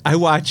 And yet I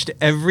watched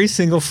every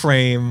single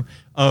frame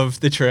of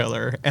the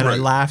trailer and I Right.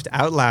 laughed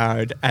out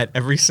loud at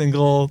every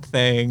single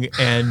thing.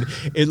 And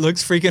it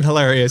looks freaking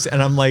hilarious.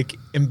 And I'm like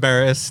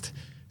embarrassed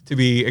to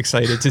be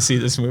excited to see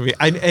this movie.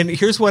 And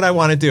here's what I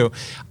want to do.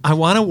 I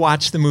want to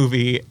watch the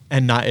movie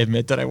and not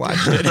admit that I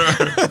watched it.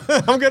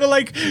 I'm going to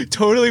like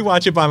totally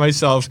watch it by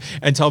myself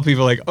and tell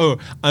people like, oh,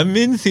 I'm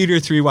in Theater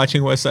 3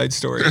 watching West Side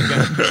Story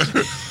again.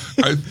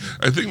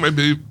 I think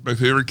my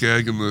favorite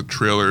gag in the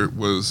trailer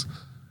was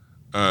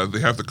they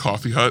have the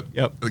coffee hut.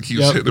 Yep. Like he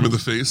was Yep. hitting him in the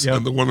face. Yep.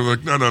 And the one was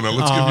like, no,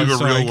 let's Oh, give you a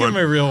sorry, real give one. him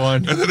a real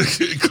one. And then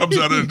it comes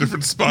out at a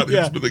different spot,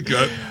 Yeah. hits him in the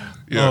gut.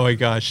 Yeah. Oh my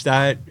gosh,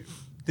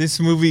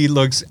 this movie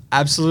looks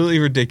absolutely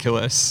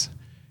ridiculous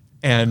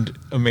and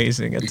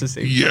amazing at the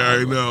same time. Yeah,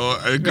 I know.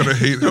 I'm going to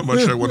hate how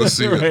much I want to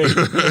see it.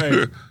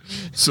 Right.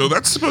 So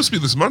that's supposed to be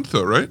this month,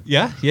 though, right?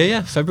 Yeah.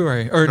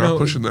 February. Or No, no,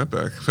 pushing that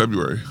back.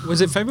 February. was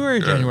it February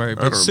or January? I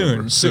But don't soon.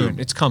 remember. Soon.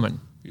 It's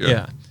coming. Yeah.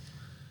 Yeah.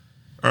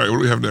 All right, what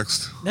do we have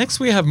next? Next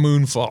we have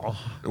Moonfall.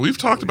 And we've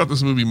talked about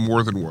this movie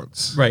more than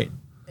once. Right.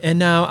 And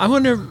now I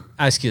want to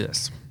ask you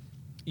this.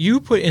 You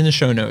put in the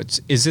show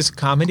notes, is this a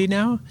comedy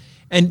now?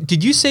 And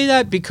did you say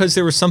that because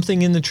there was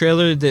something in the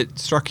trailer that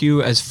struck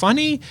you as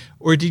funny?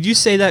 Or did you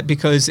say that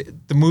because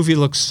the movie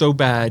looks so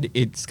bad,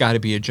 it's got to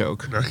be a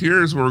joke? Now,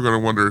 here's where we're going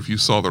to wonder if you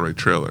saw the right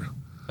trailer.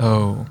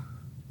 Oh,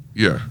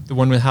 Yeah. the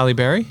one with Halle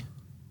Berry?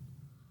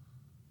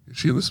 Is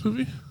she in this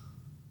movie?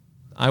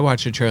 I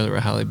watched a trailer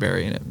with Halle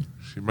Berry in it.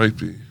 She might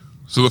be.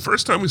 So the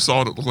first time we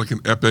saw it, it looked like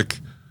an epic.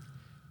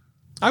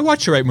 I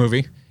watched the right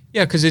movie.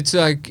 Yeah, because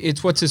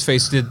it's what's his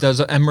face that does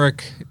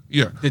Emmerich.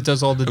 Yeah. That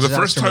does all the And the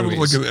disaster first time movies.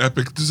 it looked like an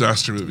epic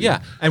disaster movie.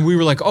 Yeah, and we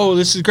were like, oh,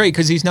 this is great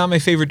because he's not my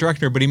favorite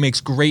director, but he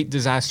makes great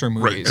disaster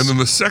movies. Right. And then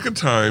the second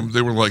time,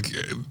 they were like,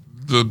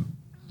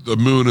 the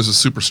moon is a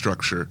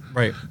superstructure.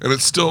 Right. And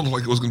it's still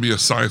like it was going to be a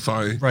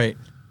sci-fi Right.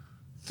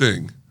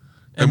 thing.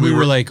 And we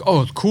were like,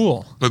 oh,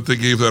 cool. But they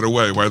gave that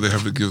away. Why did they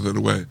have to give that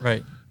away?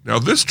 Right. Now,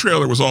 this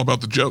trailer was all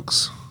about the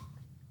jokes.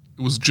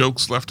 It was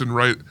jokes left and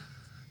right.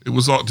 It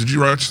was all. Did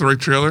you watch the right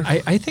trailer?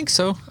 I think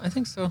so.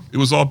 It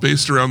was all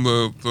based around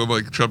the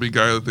like chubby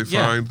guy that they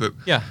Yeah. find. That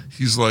Yeah.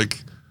 he's like,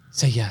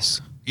 Say yes.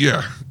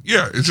 yeah.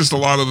 It's just a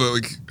lot of the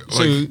like.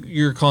 So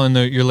you're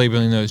you're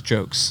labeling those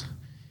jokes.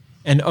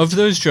 And of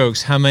those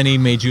jokes, how many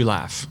made you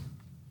laugh?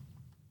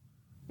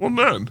 Well,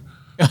 none.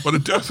 But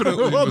it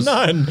definitely Well, was.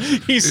 none.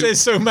 He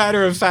says so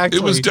matter of factly.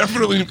 It was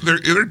definitely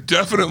they're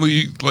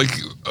definitely like,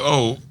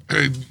 oh,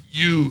 hey,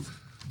 you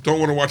don't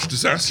want to watch a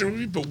disaster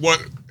movie, but what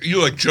you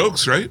like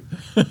jokes, right?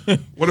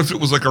 What if it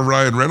was like a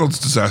Ryan Reynolds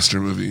disaster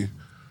movie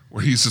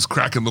where he's just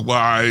cracking the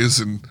wise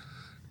and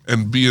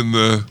being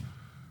the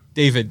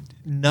David,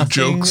 nothing.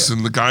 jokes,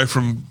 and the guy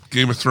from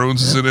Game of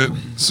Thrones is in it,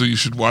 so you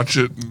should watch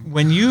it. And,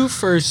 When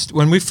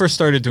we first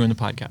started doing the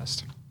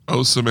podcast,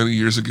 oh, so many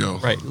years ago.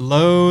 right?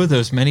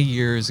 Those many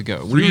years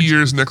ago. 3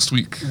 years next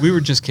week. We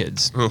were just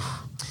kids.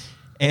 Oh,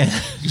 And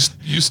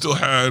You still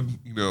had,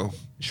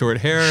 short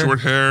hair. short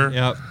hair.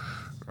 Yep.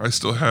 I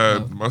still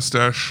had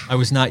mustache. I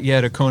was not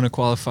yet a Kona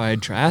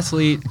qualified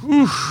triathlete.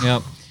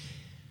 Yep.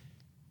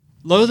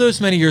 Lo,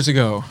 those many years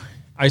ago,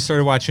 I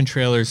started watching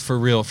trailers for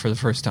real for the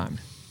first time.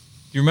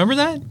 Do you remember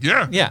that?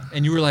 Yeah. Yeah.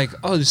 And you were like,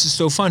 oh, this is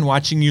so fun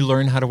watching you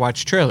learn how to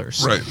watch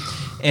trailers. Right.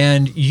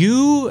 And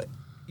you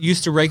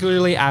used to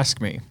regularly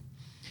ask me,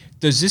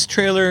 does this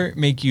trailer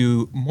make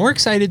you more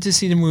excited to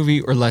see the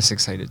movie or less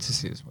excited to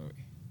see this movie?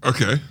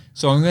 Okay.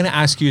 So I'm going to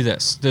ask you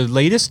this. The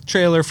latest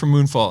trailer for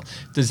Moonfall,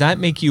 does that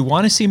make you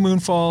want to see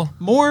Moonfall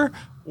more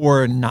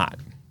or not?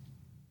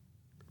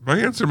 My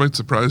answer might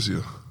surprise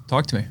you.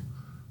 Talk to me.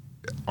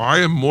 I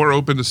am more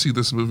open to see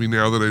this movie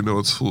now that I know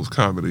it's full of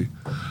comedy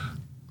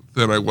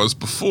than I was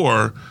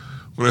before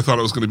when I thought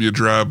it was going to be a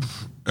drab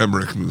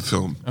Emmerich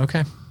film.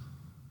 Okay.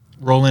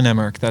 Roland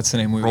Emmerich, that's the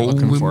name we were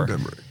looking for. Roland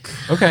Emmerich.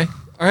 Okay.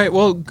 All right.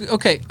 Well,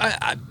 okay.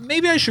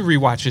 Maybe I should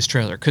rewatch this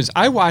trailer because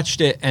I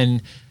watched it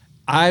and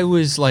I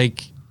was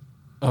like,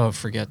 oh,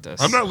 forget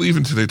this. I'm not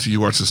leaving today till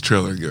you watch this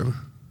trailer again.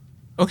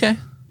 Okay.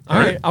 All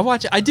right. I'll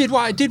watch it. I did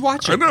watch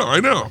it. I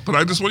know. But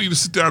I just want you to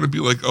sit down and be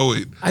like, oh,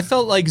 wait. I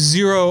felt like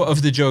zero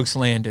of the jokes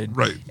landed.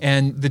 Right.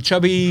 And the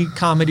chubby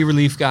comedy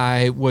relief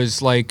guy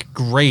was like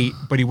great,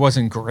 but he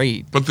wasn't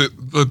great. But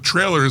the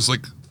trailer is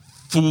like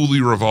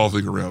fully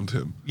revolving around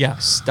him.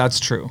 Yes, that's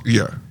true.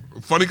 Yeah.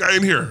 Funny guy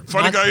in here.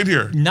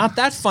 Not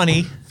that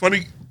funny.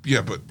 Funny.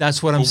 Yeah, but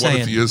That's what I'm saying.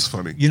 What if he is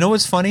funny? You know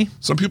what's funny?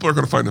 Some people are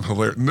going to find him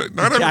hilarious.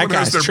 Not everyone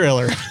has their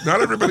trailer. Not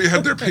everybody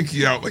had their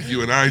pinky out like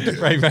you and I did.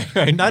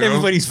 Right. Not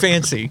everybody's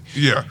fancy.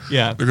 Yeah.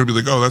 Yeah. They're going to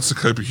be like, oh, that's the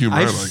type of humor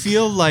I like. I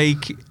feel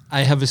like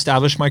I have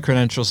established my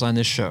credentials on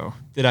this show,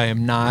 that I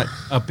am not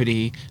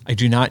uppity. I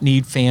do not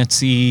need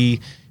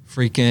fancy,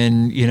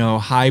 freaking,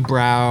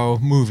 highbrow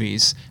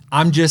movies.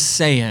 I'm just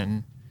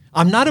saying,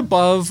 I'm not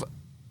above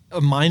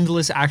a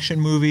mindless action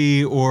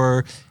movie,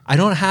 or I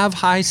don't have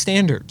high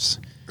standards.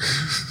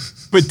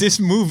 But this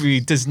movie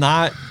does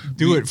not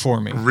do it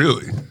for me.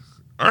 Really?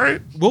 All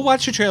right. We'll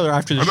watch the trailer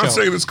after the show. I'm not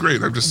saying it's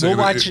great. I'm just saying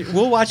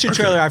we'll watch the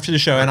trailer after the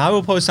show, and I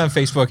will post on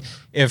Facebook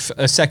if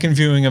a second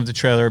viewing of the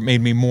trailer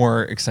made me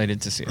more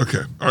excited to see it.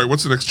 Okay. All right.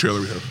 What's the next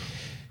trailer we have?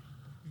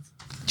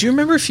 Do you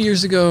remember a few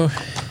years ago?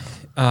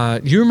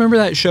 Do you remember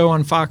that show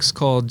on Fox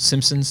called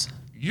Simpsons?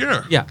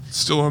 Yeah. Yeah. It's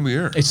still on the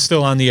air. It's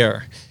still on the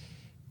air.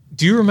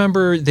 Do you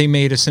remember they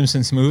made a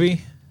Simpsons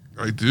movie?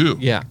 I do.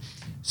 Yeah.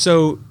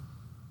 So,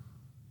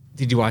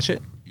 did you watch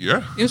it?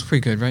 Yeah. It was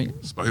pretty good, right?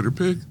 Spider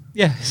Pig?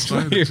 Yeah,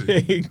 Spider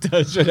Pig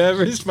does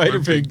whatever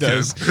Spider Pig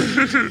does.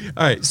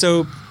 All right,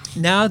 so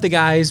now the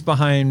guys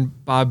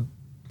behind Bob's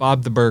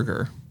the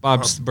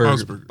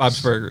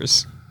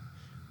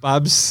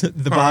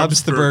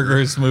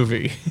Burgers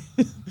movie.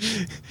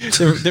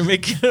 they're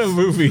making a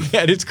movie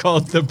and it's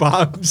called the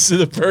Bob's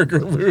the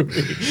Burger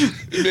movie.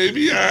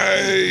 Maybe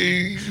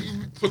I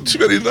put too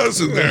many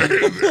loves in there.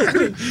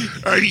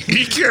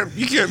 You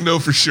can't know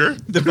for sure.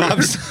 The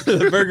Bob's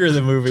the Burger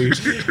the movie.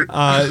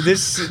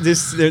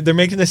 They're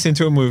making this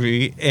into a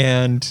movie,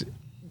 and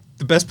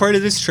the best part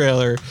of this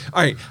trailer.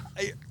 All right,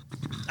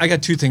 I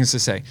got two things to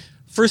say.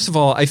 First of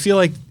all, I feel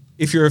like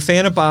if you're a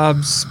fan of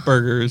Bob's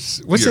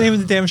Burgers, what's the name of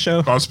the damn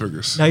show? Bob's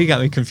Burgers. Now you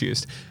got me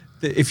confused.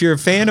 If you're a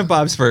fan of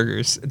Bob's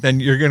Burgers, then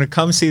you're going to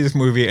come see this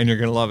movie and you're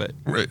going to love it.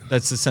 Right.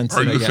 That's the sense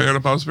Are that I you get. a fan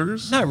of Bob's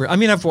Burgers? Not really. I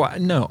mean, I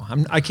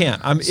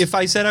can't. If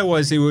I said I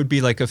was, it would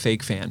be like a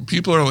fake fan.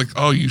 People are like,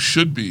 oh, you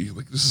should be.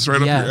 Like, this is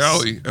right up your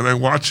alley. And I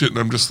watch it and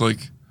I'm just like,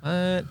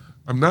 I'm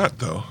not,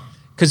 though.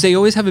 Because they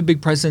always have a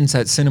big presence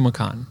at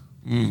CinemaCon.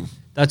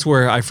 That's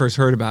where I first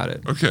heard about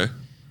it. Okay.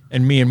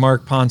 And me and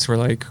Mark Ponce were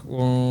like,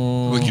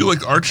 well... Like, you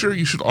like Archer?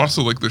 You should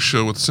also like the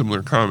show with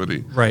similar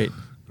comedy. Right.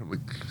 I'm like...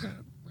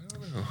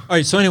 All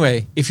right, so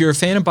anyway, if you're a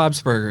fan of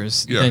Bob's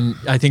Burgers, then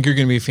I think you're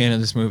going to be a fan of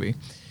this movie.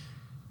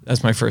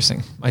 That's my first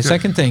thing. My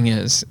second thing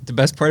is, the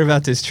best part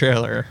about this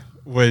trailer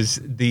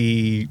was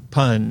the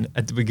pun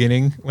at the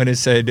beginning when it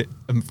said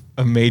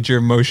a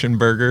major motion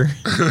burger.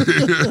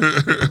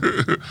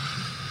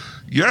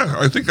 Yeah,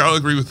 I think I'll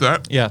agree with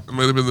that. Yeah. It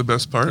might have been the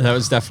best part. That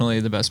was definitely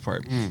the best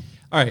part. All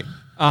right.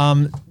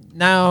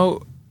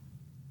 Now,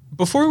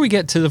 before we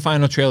get to the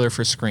final trailer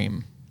for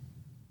Scream,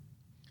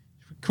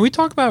 can we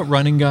talk about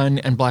Run and Gun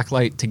and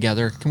Blacklight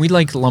together? Can we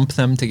lump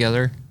them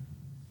together?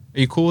 Are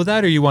you cool with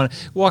that, or you want to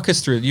walk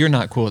us through? You're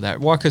not cool with that.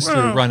 Walk us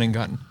through Run and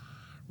Gun.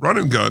 Run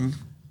and Gun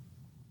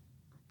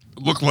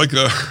looked like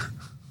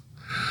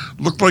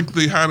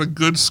they had a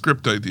good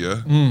script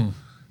idea, and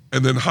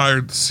then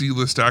hired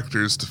C-list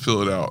actors to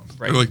fill it out.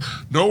 Right. They're like,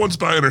 no one's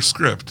buying our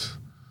script,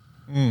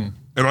 and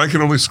I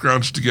can only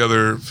scrounge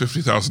together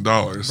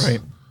 $50,000.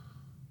 Right.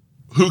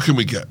 Who can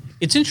we get?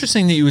 It's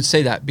interesting that you would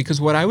say that,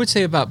 because what I would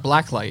say about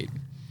Blacklight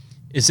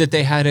is that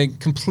they had a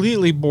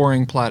completely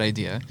boring plot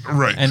idea,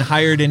 right, and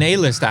hired an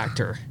A-list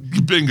actor,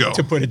 bingo,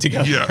 to put it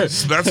together. Yeah,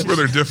 so that's where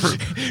they're different.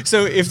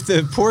 So if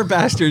the poor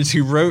bastards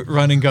who wrote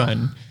Run and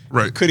Gun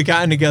could have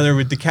gotten together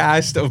with the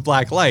cast of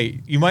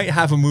Blacklight, you might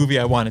have a movie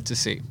I wanted to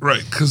see.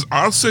 Right, because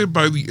I'll say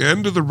by the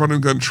end of the Run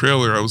and Gun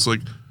trailer, I was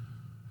like,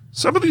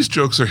 some of these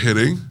jokes are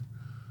hitting,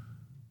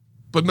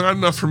 but not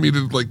enough for me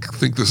to like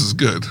think this is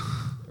good.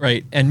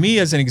 Right. And me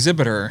as an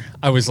exhibitor,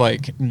 I was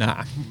like,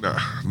 nah,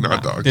 Nah,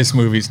 dog. this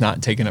movie's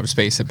not taking up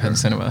space at Penn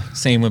Cinema.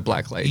 Same with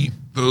Blacklight. Eat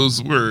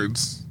those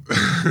words.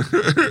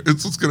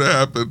 It's what's gonna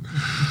happen.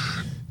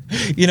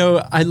 You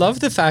know, I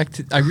love the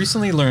fact I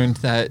recently learned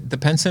that the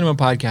Penn Cinema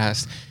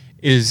podcast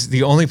is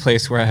the only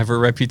place where I have a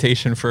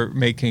reputation for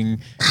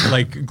making,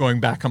 like, going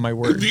back on my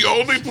word. The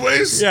only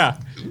place? Yeah.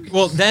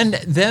 Well, then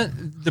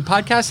the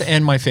podcast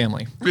and my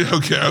family. Yeah,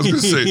 okay, I was gonna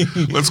say,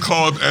 let's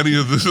call up any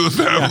of the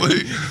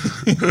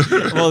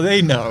family. Well,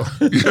 they know.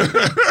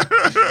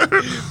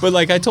 But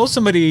like, I told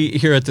somebody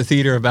here at the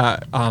theater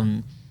about,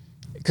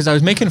 because I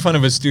was making fun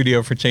of a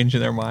studio for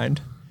changing their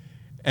mind,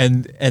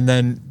 and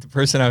then the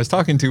person I was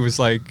talking to was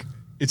like,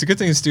 "It's a good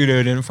thing the studio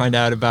didn't find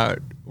out about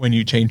when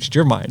you changed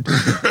your mind,"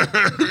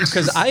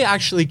 because I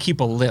actually keep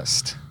a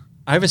list.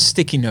 I have a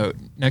sticky note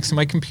next to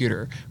my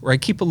computer where I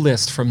keep a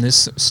list from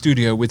this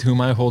studio with whom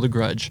I hold a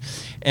grudge,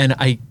 and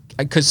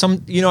because I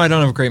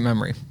don't have a great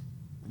memory.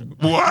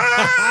 What?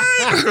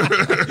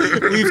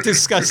 We've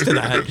discussed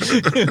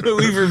that.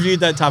 We've reviewed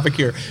that topic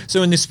here.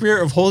 So in the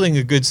spirit of holding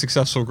a good,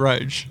 successful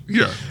grudge,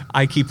 Yeah.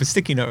 I keep a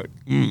sticky note.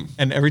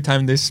 And every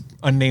time this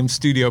unnamed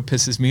studio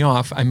pisses me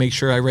off, I make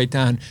sure I write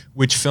down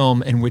which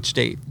film and which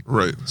date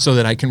Right. so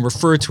that I can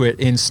refer to it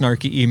in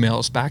snarky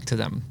emails back to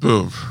them.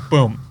 Boom.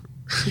 Boom.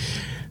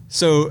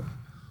 So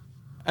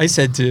I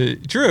said to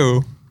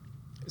Drew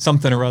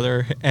something or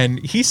other, and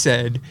he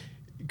said,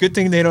 "Good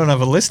thing they don't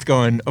have a list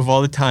going of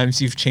all the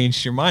times you've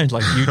changed your mind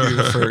like you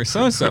do for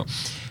so-and-so."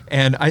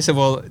 And I said,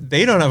 "Well,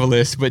 they don't have a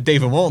list, but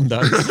David Moulton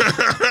does."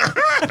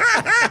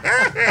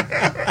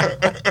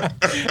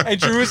 And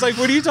Drew was like,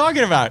 "What are you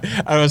talking about?"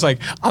 I was like,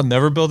 "I'll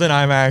never build an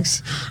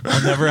IMAX.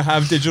 I'll never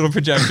have digital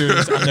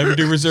projectors. I'll never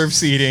do reserved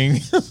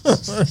seating.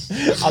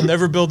 I'll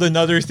never build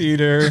another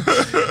theater.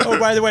 Oh,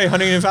 by the way,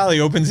 Huntington Valley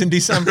opens in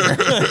December."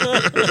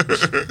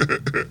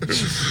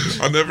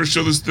 I'll never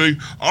show this thing.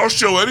 I'll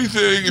show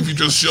anything if you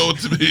just show it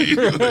to me.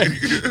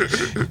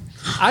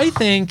 I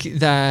think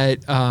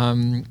that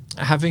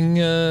having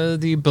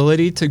the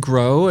ability to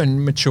grow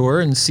and mature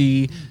and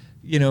see,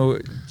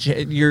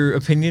 your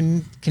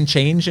opinion can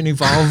change and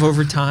evolve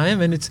over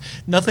time, and it's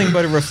nothing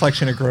but a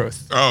reflection of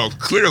growth. Oh,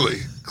 clearly.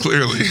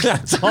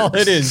 That's all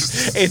it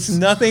is. It's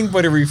nothing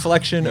but a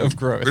reflection of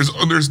growth.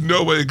 There's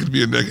no way it could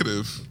be a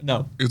negative.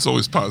 No. It's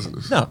always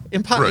positive. No,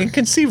 Right.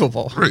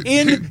 inconceivable. Right.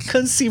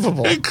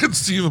 Inconceivable.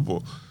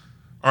 Inconceivable.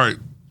 All right.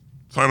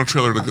 Final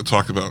trailer to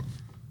talk about.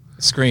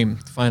 Scream,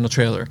 final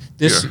trailer.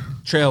 This Yeah.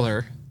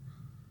 trailer,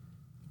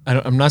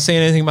 I'm not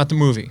saying anything about the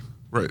movie.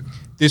 Right.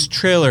 This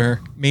trailer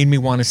made me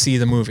want to see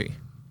the movie.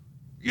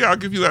 Yeah, I'll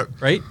give you that.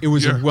 Right? It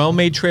was Yeah. a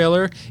well-made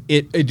trailer.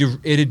 It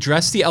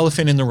addressed the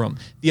elephant in the room.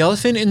 The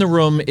elephant in the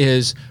room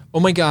is, oh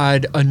my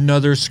God,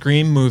 another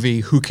Scream movie.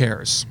 Who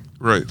cares?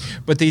 Right.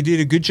 But they did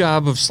a good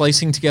job of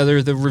slicing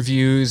together the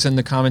reviews and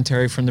the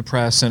commentary from the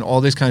press and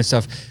all this kind of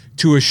stuff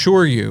to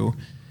assure you.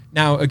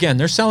 Now, again,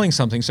 they're selling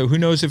something, so who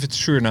knows if it's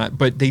true or not.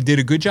 But they did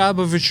a good job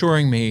of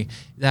assuring me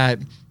that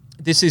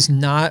this is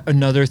not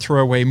another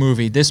throwaway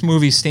movie. This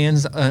movie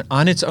stands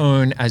on its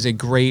own as a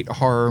great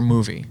horror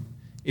movie.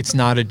 It's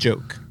not a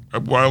joke.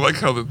 Well, I like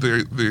how that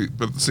they,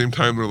 but at the same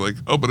time they're like,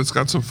 oh, but it's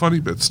got some funny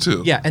bits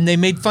too. Yeah, and they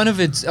made fun of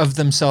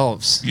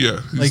themselves. Yeah,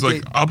 he's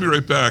like, I'll be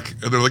right back,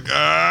 and they're like,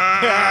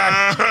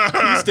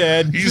 ah, He's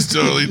dead. He's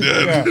totally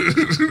dead.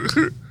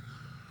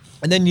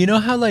 And then you know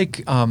how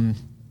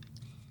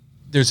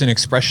there's an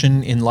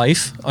expression in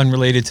life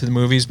unrelated to the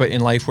movies, but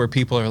in life where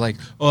people are like,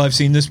 "Oh, I've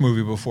seen this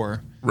movie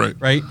before." Right.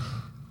 Right.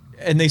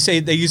 And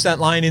they use that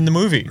line in the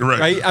movie,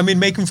 right? I mean,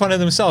 making fun of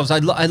themselves. I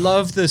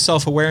love the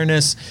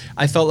self-awareness.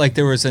 I felt like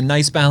there was a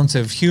nice balance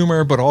of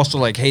humor, but also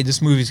like, hey,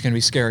 this movie's going to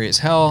be scary as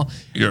hell.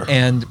 Yeah.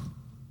 And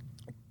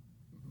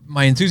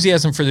my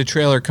enthusiasm for the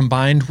trailer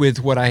combined with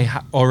what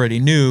I already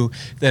knew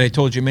that I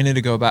told you a minute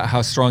ago about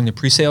how strong the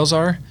pre-sales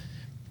are,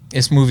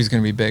 this movie's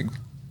going to be big.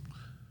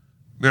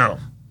 Now,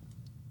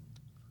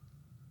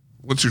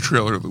 what's your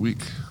trailer of the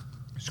week?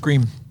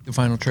 Scream, the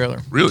final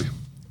trailer. Really?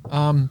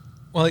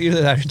 Well,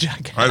 either that or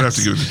Jackass. I'd have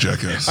to give it to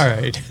Jackass. All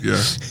right.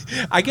 Yeah.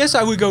 I guess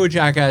I would go with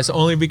Jackass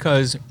only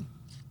because...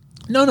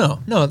 No.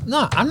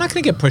 I'm not going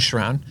to get pushed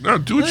around. No,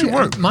 do what you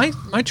want. My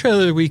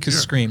trailer of the week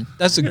is Scream.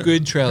 That's a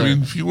good trailer. I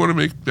mean, if you want to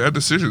make bad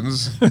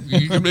decisions,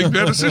 you can make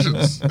bad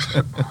decisions.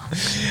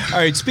 All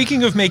right,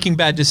 speaking of making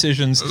bad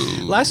decisions,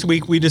 last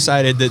week we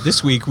decided that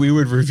this week we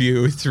would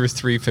review through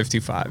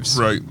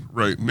 355s.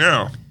 Right.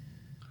 Now,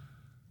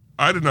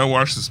 I did not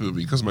watch this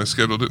movie because my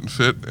schedule didn't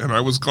fit, and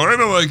I was going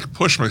to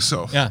push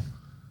myself. Yeah.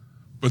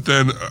 But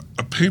then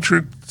a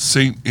patron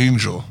saint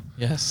angel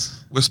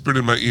Yes. whispered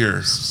in my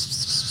ear,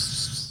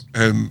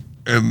 and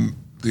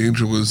the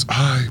angel was,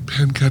 I,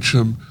 Penn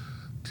Ketchum,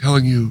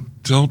 telling you,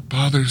 don't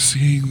bother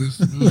seeing this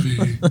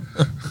movie.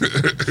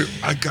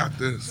 I got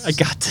this. I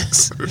got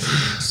this.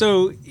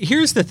 So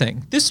here's the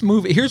thing.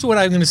 Here's what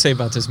I'm going to say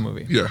about this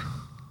movie. Yeah.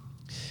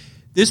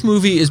 This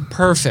movie is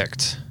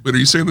perfect. Wait, are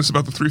you saying this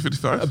about the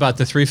 355? About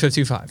the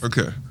 355.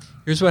 Okay.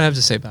 Here's what I have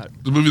to say about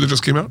it. The movie that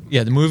just came out?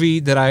 Yeah, the movie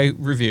that I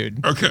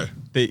reviewed. Okay.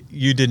 that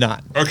you did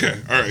not. Okay.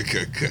 All right.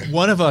 Okay.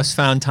 One of us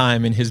found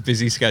time in his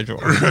busy schedule.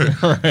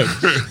 All right.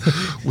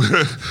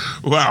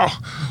 Wow.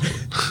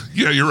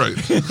 Yeah, you're right.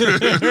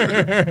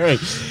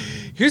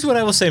 Here's what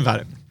I will say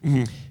about it.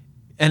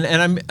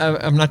 And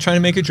I'm not trying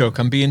to make a joke.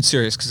 I'm being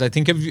serious because I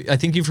think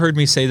you've heard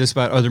me say this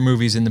about other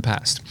movies in the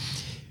past.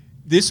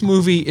 This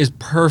movie is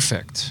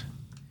perfect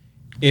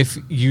if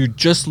you're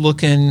just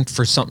looking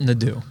for something to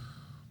do.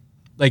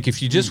 Like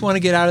if you just want to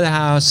get out of the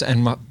house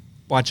and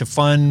watch a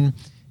fun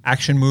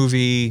action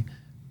movie,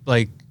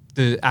 like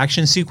the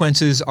action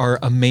sequences are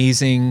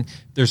amazing.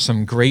 There's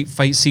some great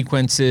fight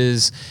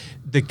sequences.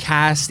 The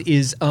cast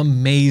is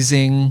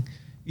amazing.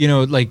 You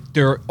know, like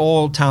they're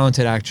all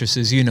talented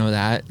actresses. You know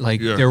that. Like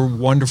they're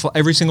wonderful.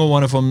 Every single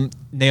one of them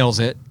nails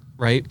it,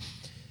 right?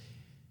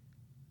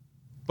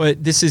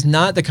 But this is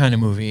not the kind of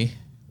movie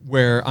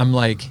where I'm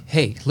like,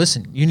 hey,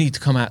 listen, you need to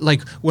come out.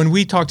 Like when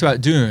we talked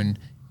about Dune,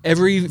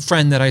 every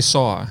friend that I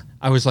saw,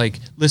 I was like,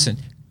 listen,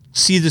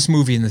 see this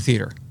movie in the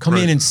theater. Come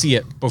in and see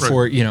it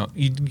before, you know,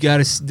 you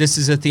got to, this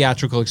is a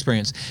theatrical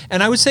experience.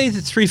 And I would say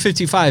that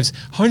 355's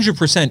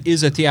 100%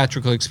 is a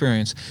theatrical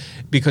experience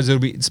because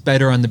it's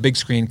better on the big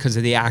screen because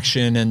of the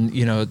action and,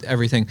 you know,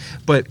 everything.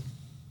 But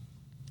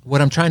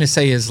what I'm trying to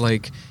say is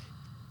like,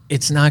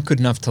 it's not good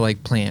enough to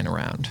like plan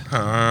around.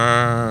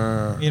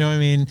 You know what I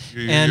mean?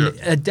 And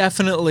it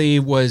definitely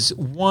was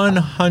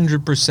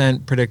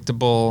 100%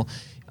 predictable.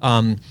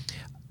 I'm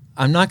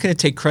not going to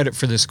take credit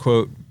for this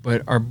quote,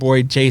 but our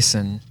boy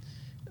Jason,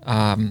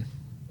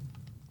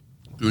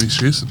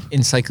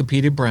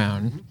 Encyclopedia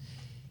Brown,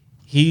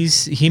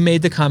 he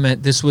made the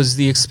comment, this was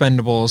the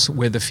Expendables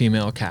with a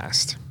female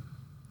cast.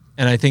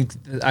 And I think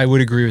I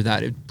would agree with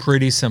that. It's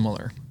pretty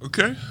similar.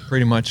 Okay.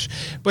 Pretty much.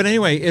 But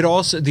anyway, it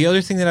also, the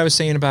other thing that I was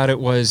saying about it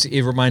was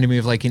it reminded me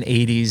of like an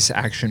 80s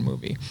action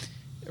movie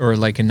or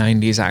like a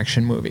 90s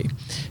action movie.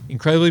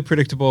 Incredibly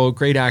predictable,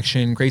 great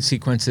action, great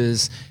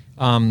sequences.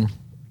 Yeah.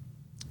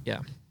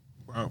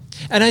 Wow.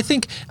 And I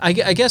think, I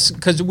guess,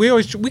 because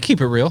we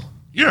keep it real.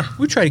 Yeah.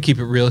 We try to keep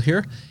it real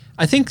here.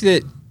 I think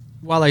that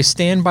while I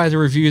stand by the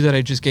review that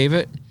I just gave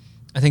it,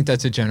 I think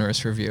that's a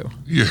generous review.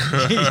 Yeah.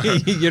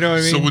 You know what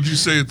I mean? So would you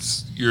say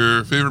it's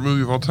your favorite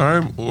movie of all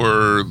time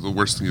or the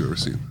worst thing you've ever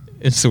seen?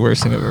 It's the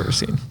worst thing I've ever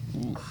seen.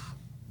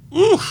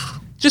 Oof.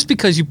 Just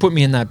because you put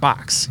me in that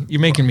box,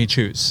 you're making me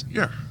choose.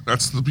 Yeah,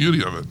 that's the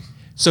beauty of it.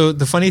 So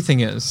the funny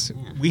thing is,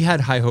 we had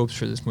high hopes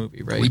for this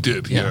movie, right? We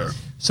did, yeah.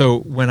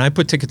 So when I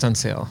put tickets on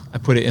sale, I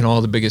put it in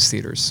all the biggest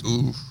theaters.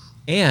 Oof.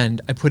 And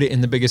I put it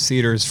in the biggest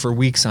theaters for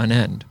weeks on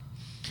end.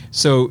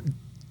 So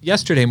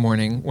yesterday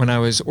morning, when I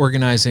was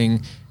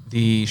organizing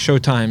the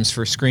showtimes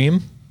for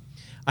Scream,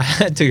 I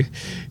had to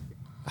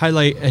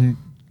highlight and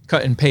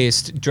cut and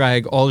paste,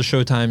 drag all the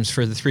showtimes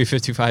for the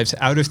 355s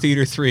out of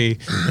Theater 3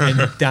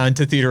 and down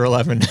to Theater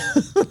 11.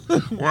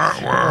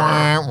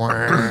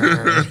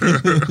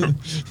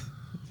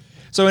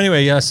 So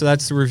anyway, yeah, so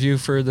that's the review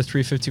for the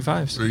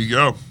 355s. There you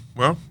go.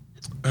 Well,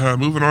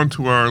 moving on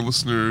to our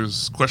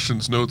listeners'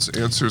 questions, notes,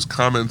 answers,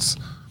 comments,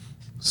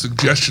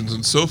 suggestions,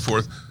 and so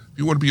forth. If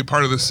you want to be a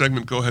part of this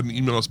segment, go ahead and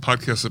email us,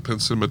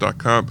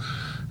 podcast@pencinema.com.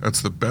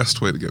 That's the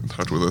best way to get in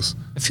touch with us.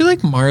 I feel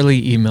like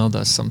Marley emailed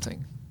us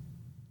something.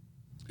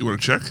 You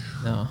want to check?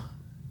 No.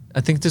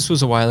 I think this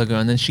was a while ago,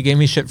 and then she gave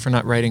me shit for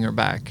not writing her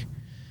back.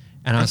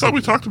 And I thought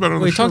we talked about it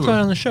on the show. We talked about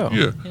it on the show.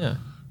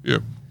 Yeah.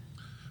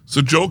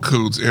 So Joe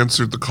Codes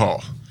answered the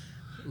call.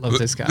 Love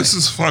this guy. This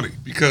is funny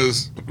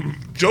because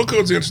Joe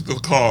Codes answered the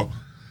call,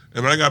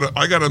 and I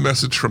got a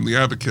message from the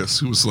Abacus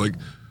who was like,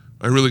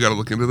 I really got to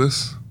look into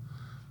this.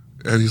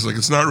 And he's like,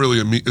 it's not really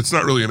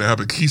an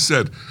abacus. He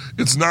said,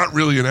 it's not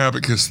really an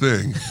abacus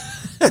thing.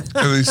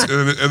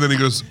 and then he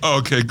goes, oh,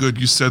 okay, good.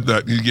 You said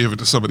that. And you gave it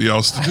to somebody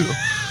else to do.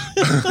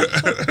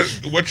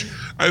 Which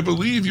I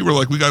believe you were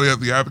like, we got to get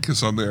the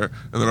abacus on there.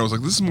 And then I was like,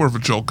 this is more of a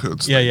Joel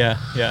Codes thing.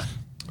 Yeah.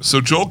 So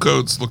Joel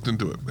Codes looked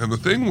into it. And the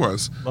thing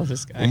was, love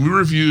this guy. when we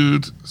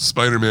reviewed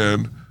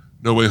Spider-Man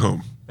No Way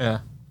Home,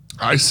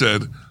 I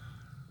said,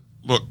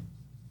 look,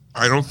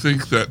 I don't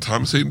think that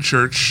Thomas Hayden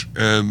Church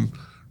and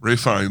Ray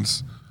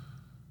Fiennes,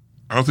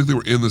 I don't think they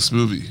were in this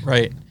movie.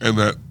 Right. And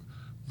that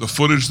the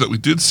footage that we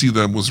did see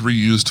them was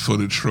reused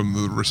footage from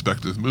the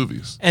respective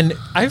movies. And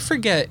I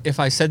forget if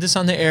I said this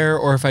on the air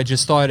or if I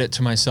just thought it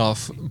to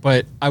myself,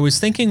 but I was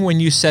thinking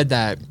when you said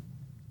that,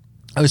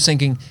 I was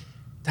thinking,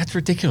 that's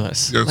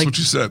ridiculous. Yeah, that's what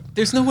you said.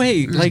 There's no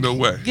way. There's no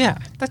way. Yeah,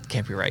 that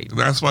can't be right. And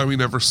that's why we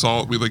never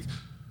saw it.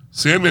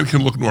 Sandman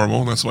can look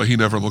normal, and that's why he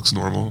never looks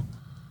normal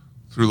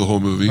through the whole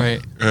movie.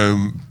 Right.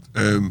 And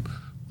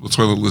that's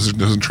why the lizard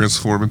doesn't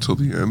transform until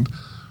the end.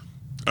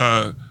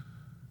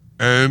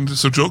 And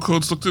so Joe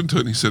Codes looked into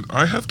it and he said,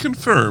 I have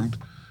confirmed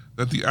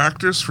that the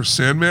actors for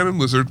Sandman and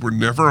Lizard were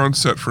never on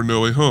set for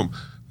No Way Home.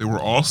 They were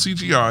all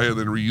CGI and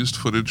then reused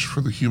footage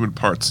for the human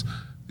parts.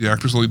 The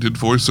actors only did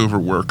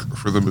voiceover work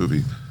for the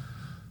movie.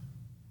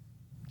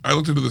 I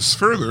looked into this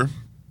further,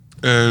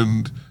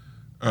 and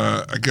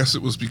I guess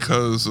it was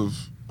because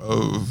of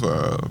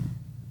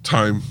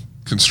time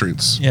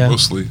constraints,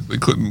 mostly. They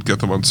couldn't get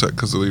them on set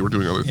because they were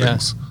doing other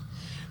things.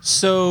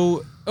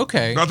 So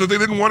Okay. Not that they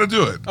didn't want to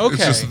do it. Okay.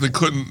 It's just that they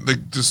couldn't.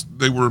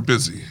 They were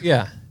busy.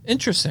 Yeah.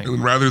 Interesting.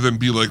 And rather than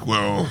be like,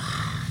 well,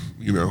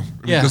 Yeah.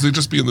 because they'd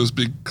just be in those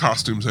big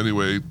costumes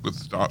anyway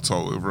with dots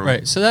all over them.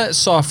 Right. So that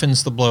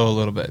softens the blow a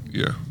little bit.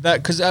 Yeah.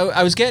 That because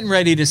I was getting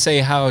ready to say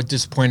how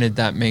disappointed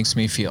that makes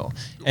me feel,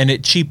 and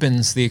it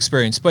cheapens the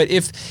experience. But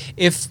if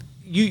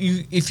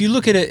you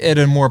look at it at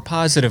a more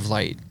positive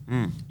light,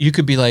 you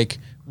could be like,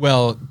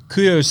 well,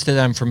 kudos to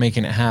them for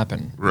making it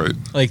happen. Right.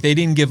 Like they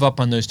didn't give up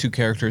on those two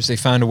characters; they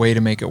found a way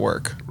to make it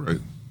work.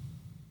 Right.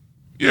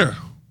 Yeah.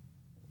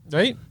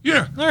 Right.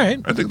 Yeah. All right.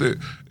 I think that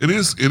it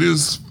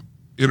is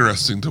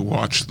interesting to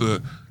watch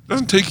it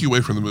doesn't take you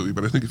away from the movie,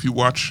 but I think if you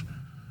watch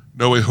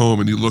No Way Home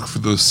and you look for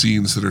those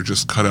scenes that are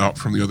just cut out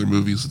from the other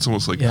movies, it's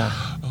almost like,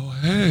 oh,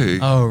 hey.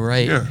 Oh,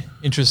 right. Yeah.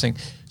 Interesting.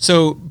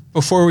 So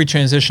before we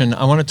transition,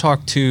 I want to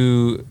talk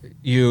to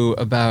you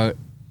about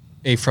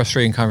a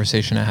frustrating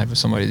conversation I had with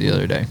somebody the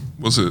other day.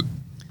 Was it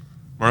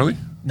Marley?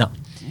 No,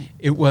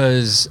 it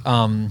was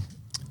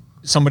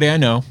somebody I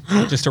know,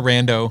 just a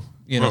rando,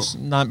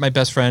 not my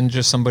best friend,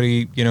 just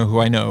somebody, who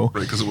I know.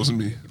 Right, because it wasn't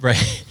me.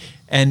 Right.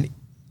 And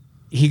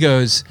he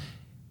goes,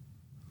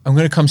 I'm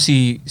going to come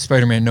see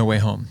Spider-Man No Way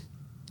Home.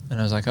 And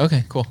I was like,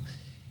 okay, cool.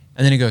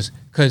 And then he goes,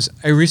 because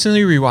I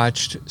recently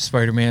rewatched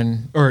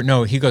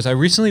I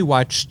recently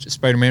watched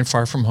Spider-Man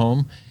Far From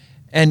Home,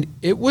 and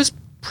it was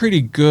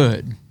pretty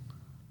good.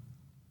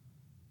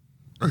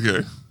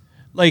 Okay.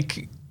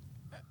 Like,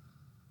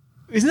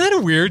 isn't that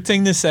a weird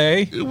thing to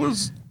say? It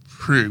was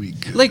pretty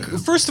good. Like,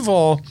 first of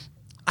all,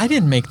 I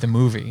didn't make the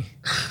movie.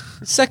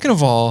 Second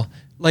of all,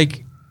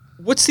 like,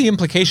 what's the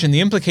implication?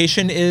 The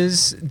implication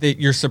is that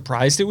you're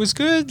surprised it was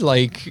good,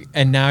 like,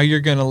 and now you're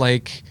gonna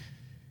like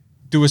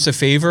do us a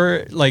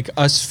favor, like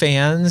us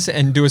fans,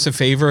 and do us a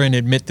favor and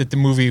admit that the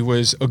movie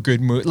was a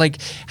good movie. Like,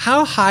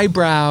 how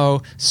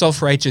highbrow,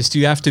 self-righteous do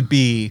you have to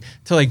be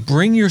to like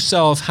bring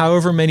yourself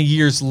however many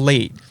years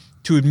late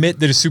to admit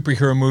that a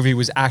superhero movie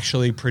was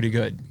actually pretty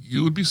good?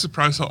 You would be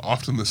surprised how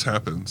often this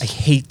happens. I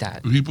hate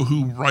that. People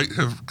who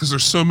because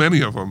there's so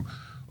many of them.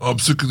 Oh, I'm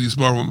sick of these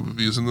Marvel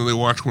movies, and then they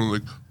watch one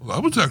like, well,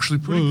 that was actually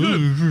pretty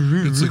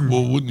good. It's like,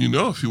 well, wouldn't you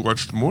know if you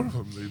watched more of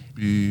them? They'd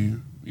be,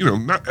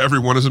 not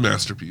everyone is a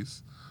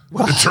masterpiece.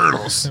 Well,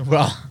 Eternals.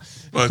 Well,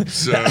 but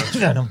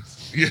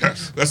yeah,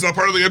 that's not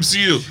part of the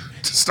MCU.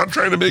 Stop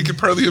trying to make it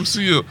part of the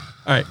MCU. All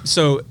right,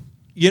 so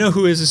you know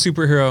who is a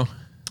superhero?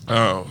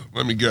 Oh,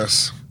 let me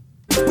guess.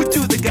 We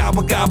do the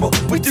gobble gobble,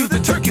 we do the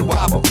turkey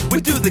wobble, we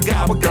do the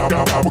gobble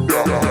gobble gobble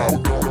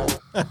gobble.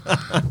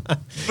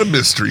 The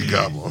Mystery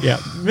Gobble. Yeah,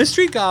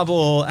 Mystery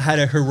Gobble had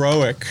a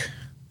heroic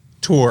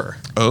tour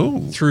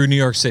through New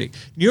York City.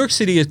 New York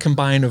City is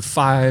combined of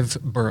 5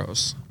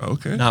 boroughs.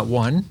 Okay. Not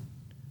 1,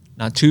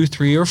 not 2,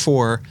 3, or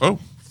 4. Oh.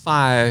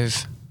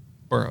 5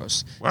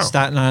 boroughs. Wow.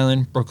 Staten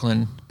Island,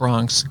 Brooklyn,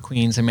 Bronx,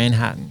 Queens, and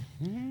Manhattan.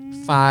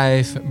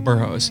 5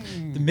 boroughs.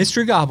 The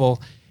Mystery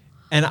Gobble,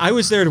 and I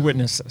was there to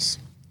witness this,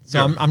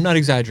 so Yeah. I'm not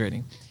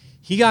exaggerating.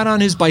 He got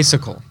on his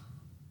bicycle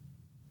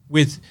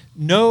with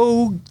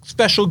no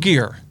special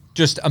gear,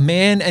 just a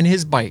man and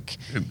his bike.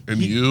 And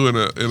you in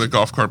a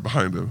golf cart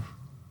behind him.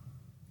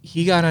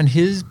 He got on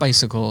his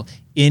bicycle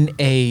in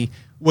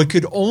what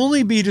could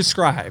only be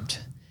described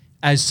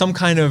as some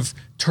kind of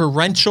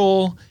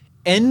torrential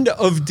end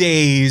of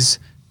days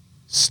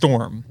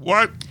storm.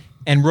 What?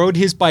 And rode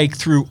his bike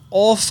through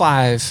all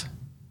 5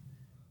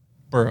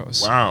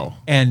 boroughs. Wow.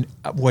 And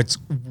what's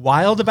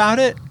wild about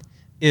it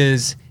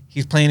is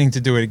he's planning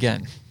to do it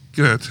again.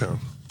 Get out of town.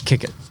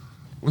 Kick it.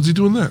 When's he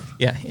doing that?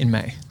 Yeah, in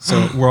May.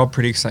 So we're all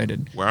pretty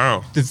excited.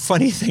 Wow. The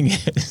funny thing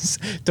is,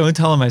 don't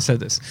tell him I said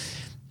this.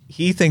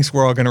 He thinks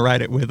we're all going to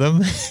ride it with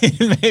him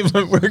in May,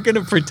 but we're going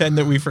to pretend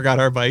that we forgot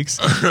our bikes.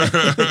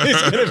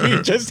 It's going to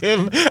be just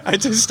him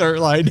at the start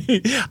line.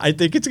 I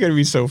think it's going to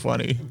be so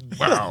funny.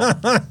 Wow.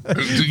 But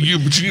you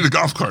need a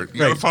golf cart. You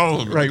got to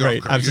follow him.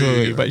 Right,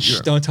 absolutely. But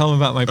don't tell him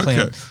about my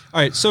plan. Okay.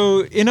 All right,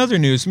 so in other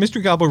news,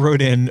 Mr. Gobble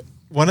wrote in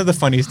one of the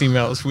funniest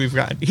emails we've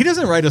got. He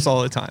doesn't write us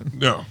all the time.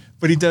 No.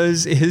 But he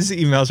does. His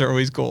emails are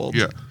always gold.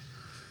 Yeah.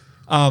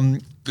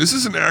 This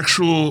is an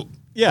actual...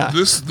 Yeah.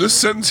 This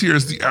sentence here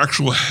is the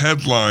actual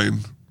headline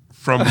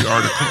from the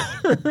article.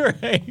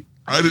 Right.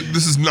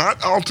 This is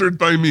not altered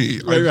by me.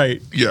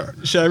 Right. Yeah.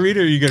 Should I read it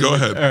or are you going to Go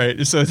ahead. All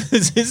right. So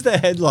this is the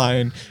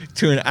headline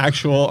to an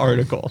actual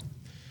article.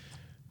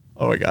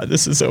 Oh my God,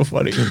 this is so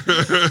funny.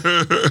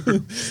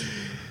 The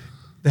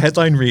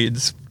headline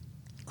reads,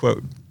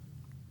 quote,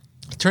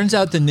 turns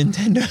out the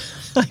Nintendo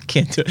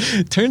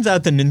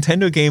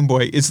Game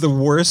Boy is the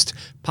worst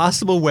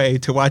possible way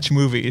to watch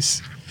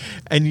movies.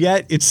 And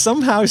yet it's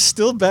somehow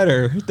still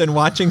better than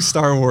watching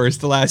Star Wars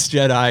The Last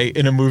Jedi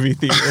in a movie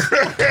theater.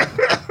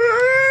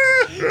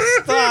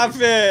 Stop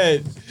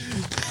it.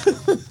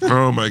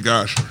 Oh my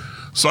gosh.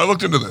 So I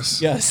looked into this.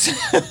 Yes.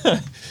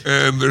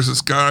 And there's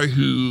this guy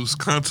who's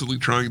constantly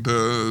trying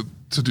to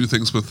do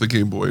things with the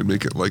Game Boy and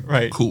make it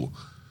cool.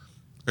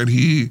 And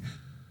he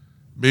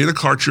made a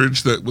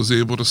cartridge that was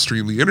able to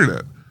stream the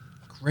internet.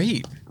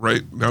 Great.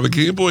 right? Now the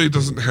Game Boy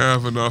doesn't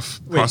have enough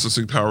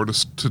processing power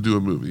to do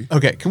a movie.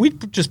 Okay, can we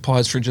just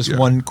pause for just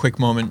one quick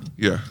moment?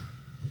 Yeah.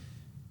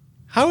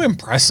 How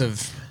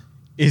impressive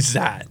is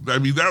that? I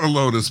mean, that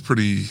alone is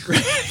pretty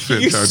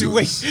fantastic.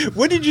 Wait,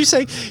 what did you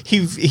say?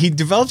 He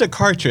developed a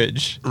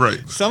cartridge. Right.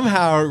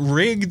 Somehow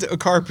rigged a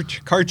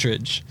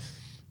cartridge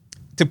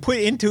to put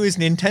into his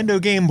Nintendo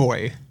Game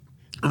Boy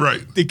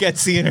Right. that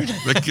gets the internet.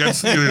 That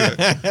gets the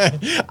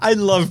internet. I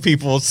love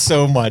people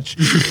so much.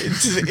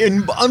 It's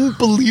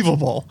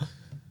unbelievable.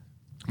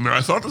 Now,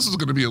 I thought this was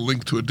going to be a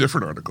link to a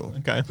different article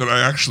Okay. that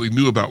I actually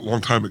knew about a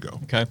long time ago.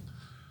 Okay.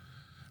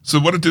 So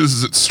what it does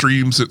is it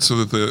streams it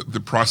so that the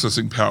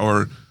processing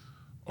power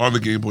on the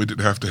Game Boy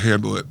didn't have to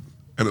handle it,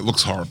 and it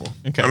looks horrible.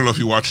 Okay. I don't know if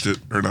you watched it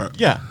or not.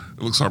 Yeah.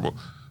 It looks horrible.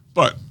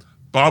 But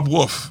Bob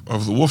Wolf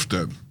of The Wolf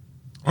Den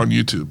on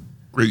YouTube,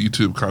 great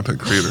YouTube content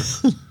creator,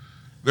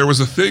 there was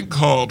a thing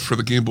called, for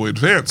the Game Boy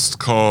Advance,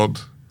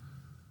 called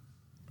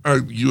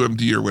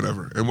UMD or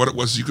whatever. And what it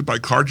was, you could buy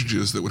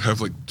cartridges that would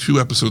have like 2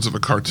 episodes of a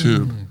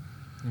cartoon.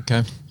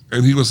 Okay.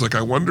 And he was like,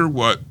 I wonder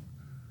what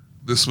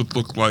this would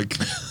look like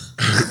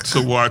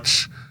to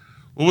watch.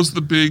 What was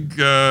the big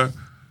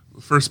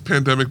first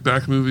pandemic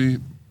back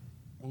movie?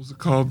 What was it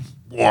called?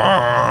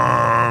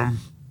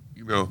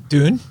 You know.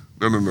 Dune?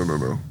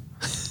 No.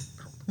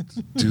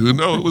 Dude,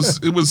 no, it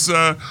was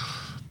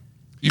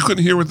you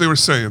couldn't hear what they were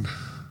saying.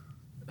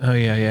 Oh,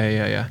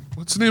 yeah.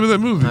 What's the name of that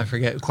movie? I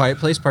forget. Quiet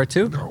Place Part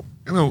 2?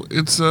 No,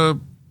 it's the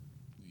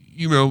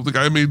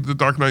guy who made The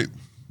Dark Knight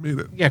made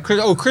it. Yeah,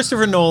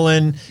 Christopher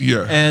Nolan.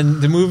 Yeah.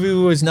 And the movie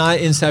was not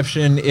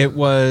Inception. It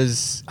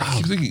was... I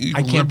keep thinking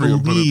I can't Equilibrium,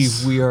 but believe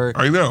it's- we are...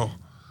 I know.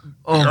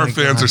 Oh Our my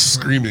fans God. are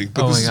screaming,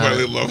 but Oh this my is why God.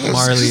 they love us.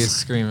 Marley is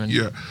screaming.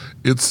 Yeah.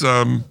 It's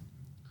well,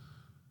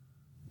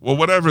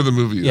 whatever the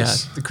movie Yeah,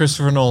 is the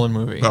Christopher Nolan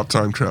movie. about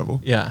time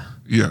travel. Yeah.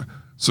 Yeah.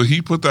 So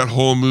he put that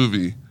whole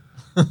movie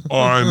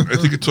on, I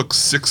think it took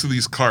 6 of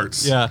these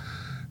carts. Yeah.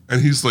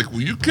 And he's like,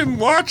 well, you can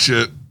watch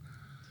it.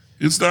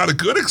 It's not a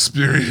good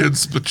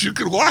experience, but you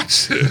can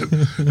watch it.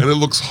 And it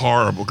looks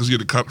horrible because you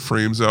had to cut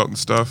frames out and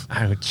stuff.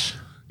 Ouch.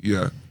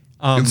 Yeah.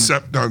 Not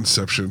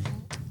Inception.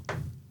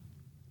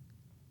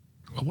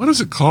 What is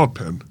it called,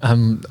 Penn?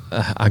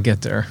 I'll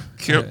get there.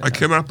 I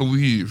cannot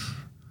believe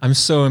I'm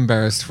so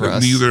embarrassed for But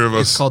us. neither of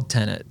us- It's called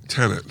Tenet.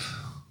 Tenet.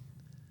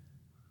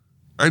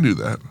 I knew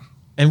that.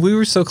 And we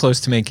were so close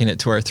to making it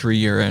to our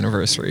 3-year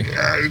anniversary. Yeah,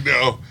 I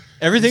know.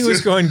 Everything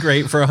was going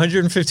great for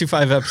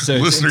 155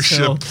 episodes.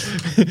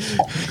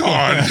 Listenership.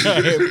 God.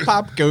 until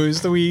Pop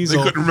goes the They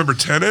weasel. couldn't remember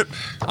Tenet?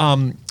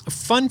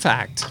 Fun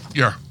fact.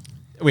 Yeah.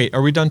 Wait,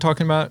 are we done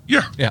talking about?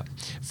 Yeah. Yeah.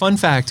 Fun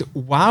fact.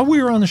 While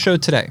we were on the show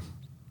today,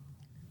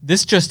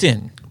 this just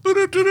in,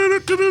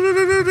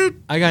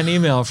 I got an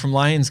email from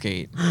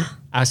Lionsgate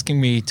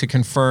asking me to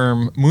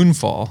confirm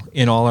Moonfall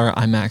in all our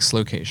IMAX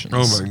locations.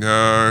 Oh my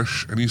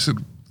gosh. And you said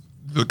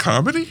the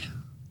comedy?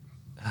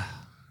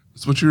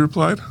 That's what you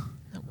replied?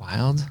 Isn't that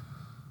wild?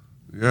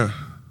 Yeah.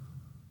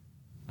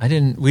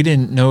 We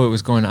didn't know it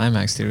was going to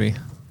IMAX, did we?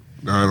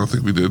 No, I don't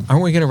think we did.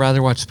 Aren't we going to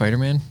rather watch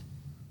Spider-Man?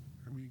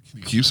 Can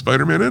you keep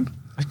Spider-Man in?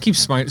 I keep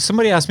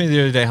somebody asked me the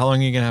other day, how long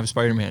are you going to have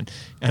Spider-Man?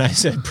 And I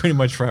said, pretty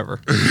much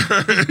forever. Yeah,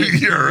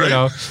 right. You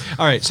know?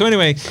 All right. So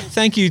anyway,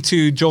 thank you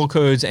to Joel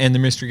Codes and the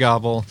Mystery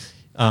Gobble.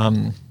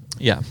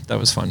 Yeah, that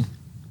was fun.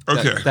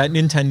 Okay. That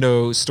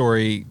Nintendo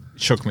story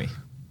shook me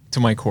to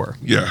my core.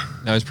 Yeah.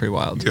 That was pretty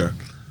wild. Yeah.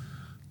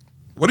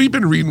 What have you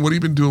been reading? What have you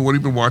been doing? What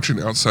have you been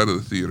watching outside of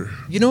the theater?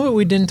 You know what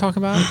we didn't talk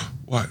about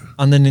What?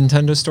 on the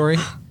Nintendo story?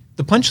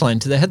 The punchline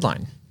to the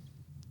headline.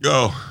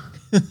 Oh.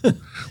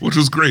 Which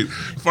was great.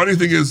 Funny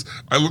thing is,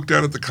 I looked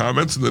down at the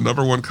comments, and the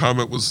number 1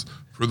 comment was,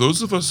 for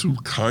those of us who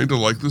kind of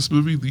like this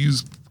movie,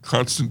 these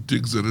constant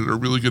digs at it are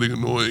really getting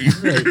annoying.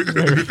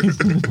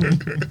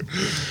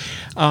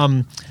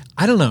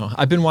 I don't know.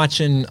 I've been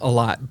watching a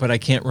lot, but I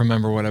can't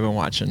remember what I've been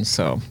watching.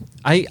 So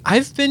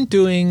I've been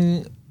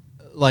doing,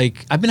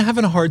 I've been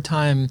having a hard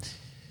time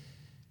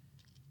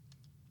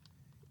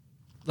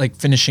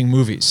finishing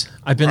movies.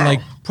 I've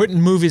been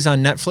putting movies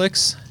on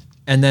Netflix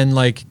and then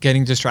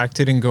getting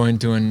distracted and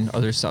doing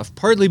other stuff.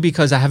 Partly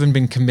because I haven't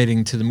been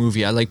committing to the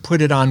movie. I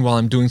put it on while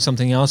I'm doing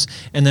something else,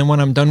 and then when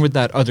I'm done with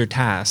that other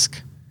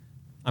task,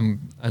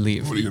 I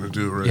leave. What are you going to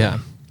do, right? Yeah.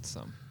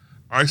 So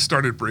I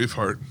started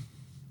Braveheart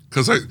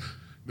because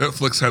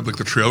Netflix had the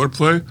trailer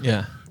play.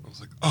 yeah. I was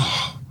like,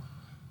 oh,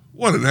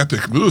 what an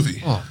epic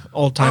movie. Oh,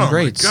 all-time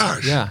greats. My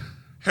gosh. Yeah.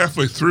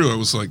 Halfway through, I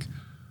was like,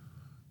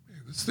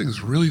 man, this thing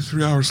is really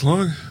 3 hours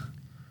long.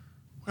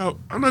 Well,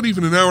 I'm not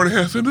even an hour and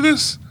a half into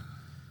this.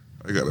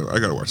 I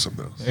gotta watch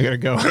something else. I gotta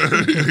go.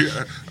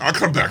 Yeah, I'll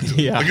come back to it.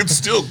 Yeah. It's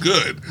still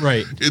good.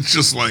 Right. It's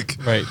just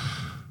Right.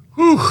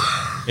 whew.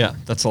 Yeah,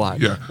 that's a lot.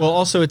 Yeah. Well,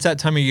 also, it's that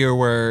time of year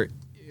where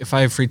if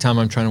I have free time,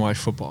 I'm trying to watch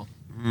football.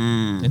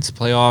 It's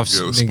playoffs,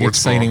 Yeah, big sports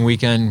exciting ball.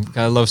 weekend.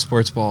 Gotta love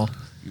sports ball.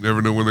 You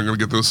never know when they're gonna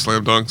get those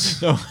slam dunks.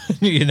 So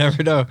you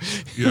never know.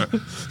 Yeah.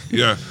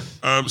 Yeah.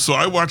 So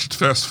I watched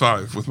Fast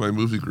Five with my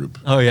movie group,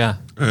 Oh yeah.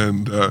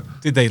 and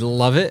Did they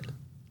love it?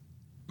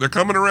 they're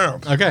coming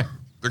around. Okay.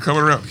 They're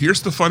coming around.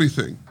 Here's the funny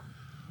thing.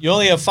 You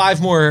only have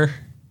 5 more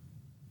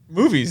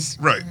movies.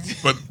 Right,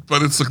 but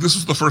it's like this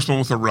was the first one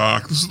with a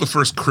rock. This is the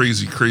first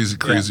crazy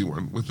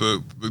one with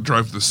the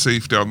drive the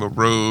safe down the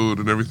road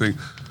and everything.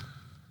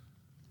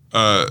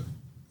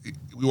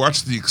 We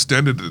watched the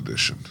extended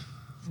edition.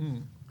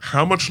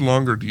 How much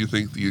longer do you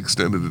think the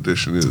extended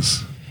edition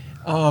is?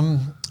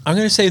 I'm going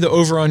to say the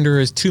over-under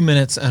is 2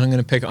 minutes, and I'm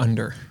going to pick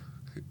under.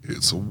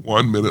 It's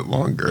 1 minute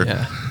longer.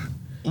 Yeah.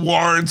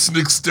 Warrants an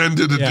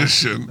extended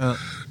edition.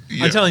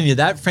 I'm telling you,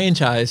 that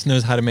franchise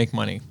knows how to make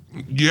money.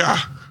 Yeah.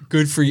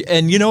 Good for you.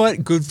 And you know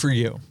what? Good for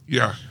you.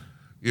 Yeah.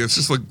 Yeah, it's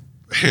just like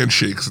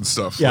handshakes and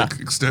stuff. Yeah, like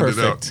extended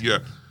perfect. out. Yeah.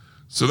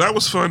 So that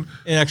was fun.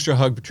 An extra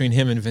hug between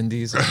him and Vin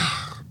Diesel.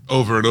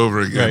 Over and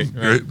over again.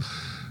 Right.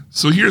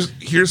 So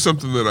here's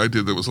something that I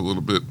did that was a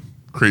little bit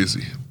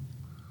crazy.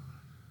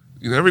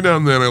 You know, every now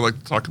and then I like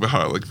to talk about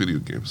how I like video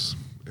games.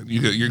 And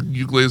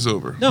you glaze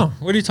over. No,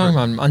 what are you talking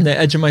about? I'm on the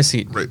edge of my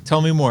seat. Right.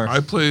 Tell me more. I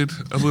played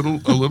a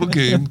little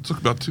game. Took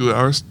about 2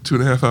 hours,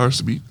 2.5 hours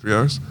to beat, 3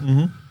 hours.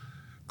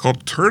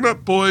 Called Turn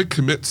Up Boy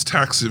Commits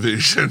Tax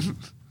Evasion.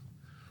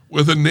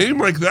 With a name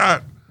like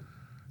that,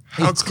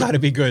 It's got to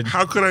be good.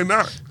 How could I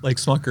not? Like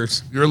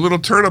Smuckers. You're a little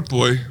turnip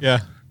boy. Yeah.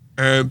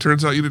 And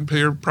turns out you didn't pay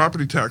your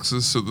property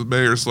taxes, so the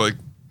mayor's like,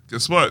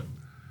 guess what?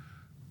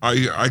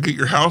 I get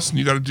your house and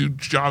you got to do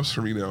jobs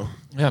for me now.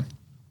 Yeah.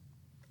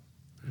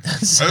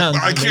 That sounds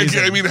I can't amazing.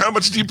 get, I mean, how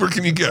much deeper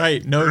can you get?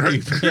 Right. No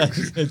deep. Yeah,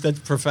 that's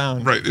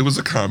profound. Right. It was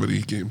a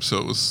comedy game, so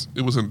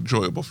it was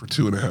enjoyable for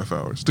 2.5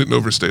 hours. Didn't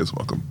overstay its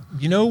welcome.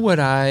 You know what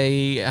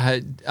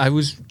I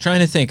was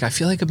trying to think. I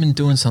feel like I've been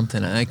doing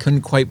something and I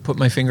couldn't quite put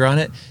my finger on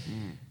it.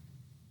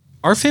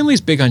 Our family's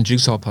big on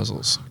jigsaw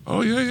puzzles.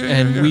 Oh, yeah.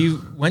 And we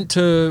went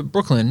to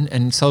Brooklyn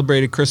and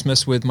celebrated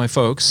Christmas with my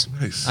folks,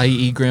 Nice.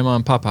 i.e. Grandma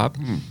and Pop-Pop.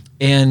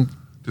 And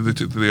Did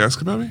they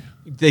ask about me?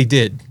 they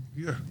did.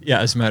 Yeah. Yeah,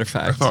 as a matter of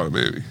fact. I thought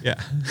maybe. Yeah.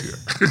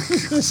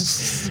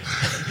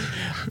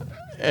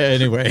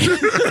 Anyway. You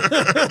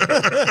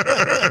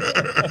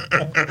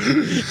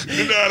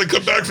didn't know how to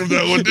come back from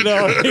that one, did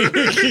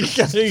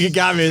you? You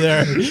got me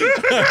there.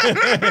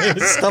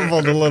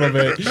 Stumbled a little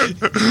bit.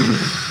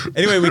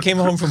 Anyway, we came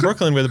home from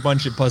Brooklyn with a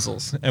bunch of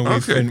puzzles,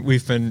 and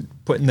we've been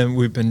putting them.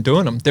 We've been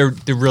doing them. They're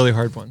really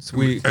hard ones.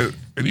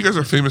 And you guys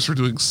are famous for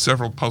doing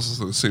several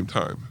puzzles at the same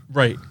time,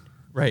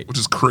 Right. which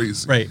is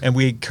crazy. Right, and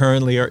we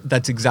currently are.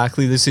 That's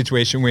exactly the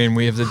situation we're in.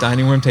 We have the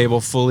dining room table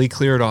fully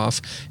cleared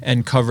off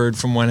and covered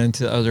from one end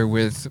to the other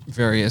with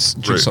various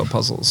jigsaw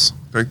puzzles.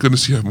 Thank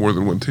goodness you have more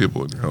than one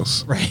table in your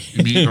house. Right.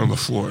 You'd be eating on the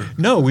floor.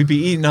 No, we'd be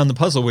eating on the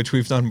puzzle, which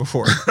we've done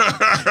before.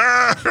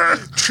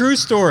 True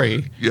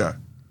story. Yeah.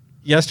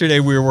 Yesterday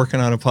we were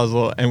working on a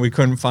puzzle and we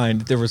couldn't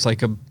find. There's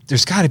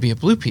got to be a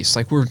blue piece.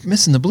 Like we're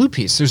missing the blue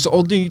piece. There's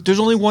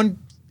only one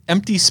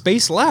empty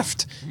space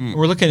left. And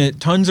we're looking at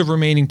tons of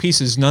remaining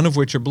pieces, none of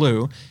which are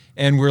blue,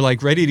 and we're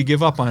like ready to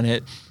give up on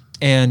it.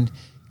 And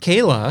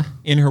Kayla,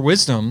 in her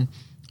wisdom,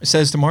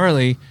 says to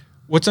Marley,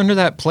 "What's under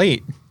that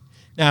plate?"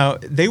 Now,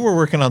 they were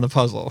working on the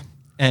puzzle,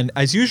 and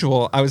as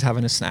usual, I was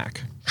having a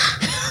snack.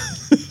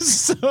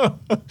 So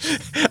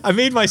I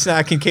made my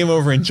snack and came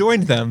over and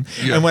joined them.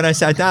 Yeah. And when I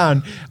sat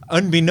down,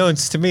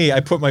 unbeknownst to me, I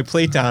put my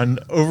plate down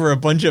over a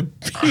bunch of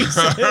pieces.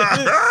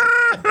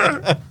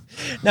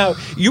 Now,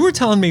 you were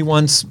telling me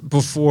once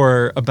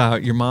before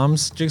about your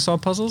mom's jigsaw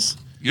puzzles.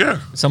 Yeah.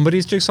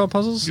 Somebody's jigsaw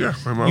puzzles? Yeah,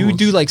 my mom You was.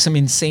 do like some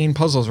insane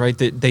puzzles, right?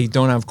 That they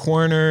don't have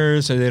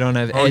corners or they don't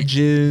have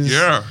edges.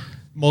 Yeah.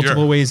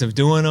 Multiple Yeah. ways of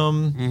doing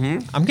them.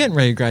 Mm-hmm. I'm getting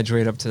ready to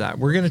graduate up to that.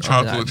 We're going to try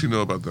I'll have that. to let you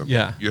know about them.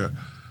 Yeah.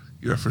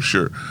 Yeah, for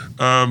sure.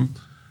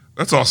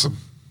 That's awesome.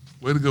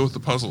 Way to go with the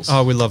puzzles.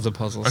 Oh, we love the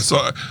puzzles.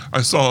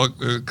 I saw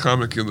a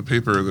comic in the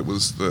paper that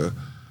was the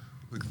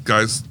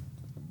guy's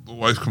the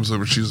wife comes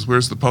over. She says,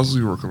 "Where's the puzzle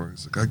you're working on?"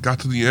 He's like, "I got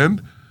to the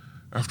end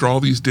after all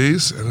these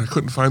days, and I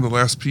couldn't find the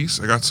last piece.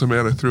 I got so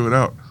mad I threw it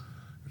out."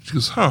 And she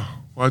goes, "Huh?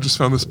 Well, I just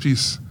found this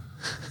piece."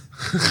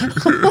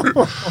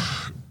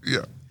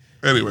 Yeah.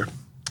 Anyway,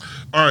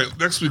 all right.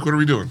 Next week, what are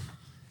we doing?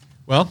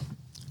 Well,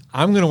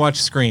 I'm going to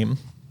watch Scream,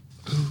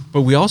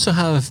 but we also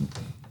have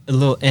a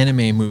little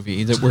anime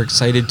movie that we're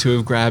excited to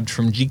have grabbed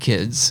from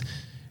G-Kids.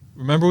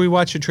 Remember we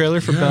watched a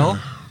trailer for Belle?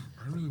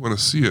 I really want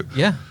to see it.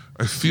 Yeah.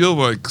 I feel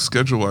like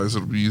schedule-wise,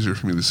 it'll be easier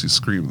for me to see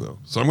Scream, though.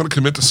 So I'm going to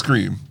commit to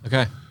Scream,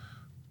 Okay.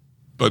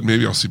 but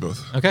maybe I'll see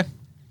both. Okay.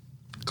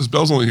 Because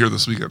Belle's only here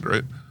this weekend,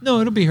 right?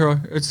 No, it'll be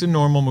here. It's a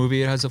normal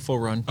movie. It has a full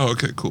run. Oh,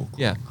 okay, cool.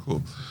 Yeah.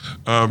 Cool.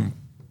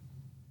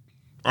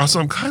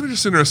 Also, I'm kind of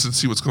just interested to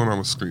see what's going on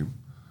with Scream.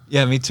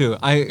 Yeah, me too.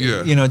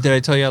 Did I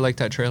tell you I like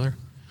that trailer?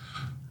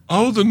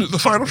 Oh, the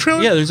final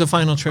trailer? Yeah, there's a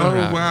final trailer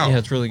Oh, out. wow. Yeah,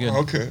 it's really good.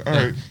 Okay, all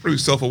right. Pretty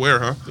self-aware,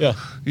 huh? Yeah.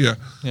 Yeah.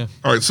 Yeah.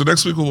 All right, so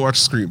next week we'll watch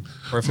Scream.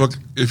 Perfect. Look,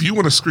 if you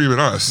want to scream at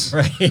us,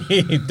 Right.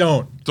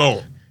 Don't.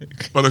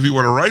 But if you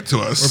want to write to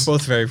us, We're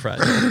both very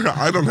friendly.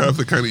 I don't have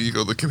the kind of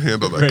ego that can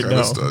handle that Right, kind no,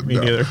 of stuff. me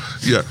neither.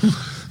 Yeah.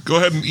 Go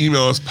ahead and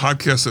email us,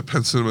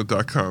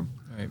 podcast@pencinema.com.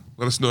 Right.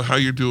 Let us know how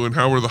you're doing,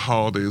 how are the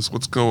holidays,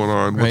 what's going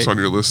on, what's Right. on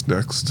your list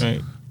next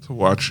Right. to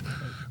watch.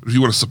 If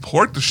you want to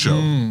support the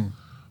show,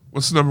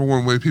 what's the number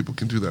one way people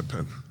can do that,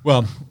 Penn?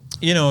 Well,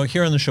 You know,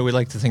 here on the show, we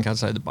like to think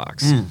outside the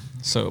box.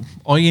 So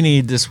all you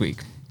need this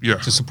week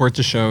to support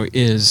the show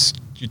is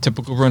your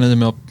typical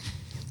run-of-the-mill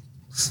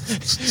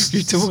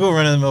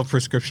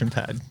prescription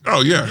pad.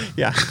 Oh, yeah.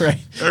 Yeah, right.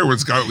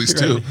 Everyone's got at least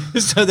two.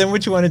 So then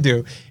what you want to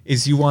do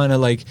is you want to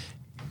like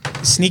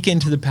sneak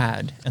into the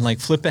pad and like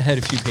flip ahead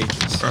a few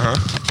pages.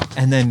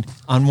 And then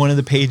on one of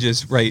the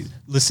pages,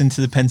 listen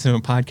to the Penn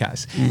Cinema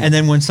podcast. And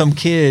then when some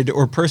kid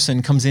or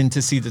person comes in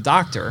to see the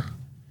doctor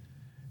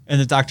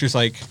and the doctor's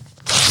like,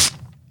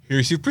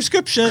 here's your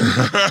prescription.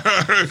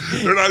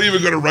 They're not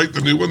even going to write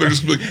the new one. They're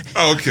just like,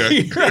 oh,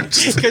 okay.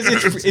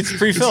 Because it's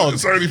pre-filled.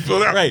 It's already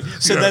filled out. Right.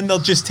 So then they'll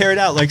just tear it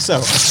out like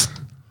so.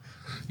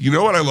 You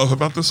know what I love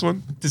about this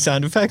one? The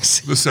sound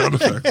effects. The sound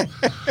effects.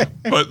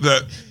 But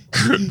that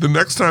the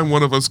next time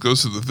one of us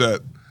goes to the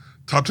vet,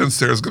 Top 10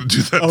 Sarah's going to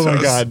do that Oh, to my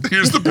us. God.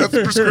 Here's the Beth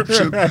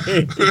prescription.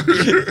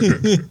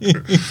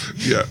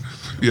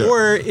 Yeah.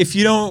 Or if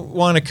you don't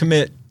want to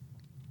commit,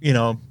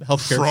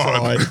 healthcare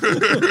fraud.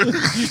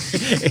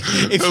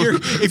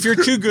 if you're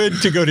too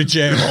good to go to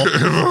jail,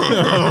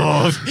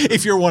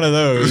 if you're one of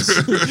those,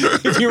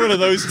 if you're one of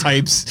those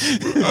types,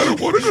 I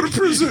don't want to go to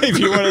prison. If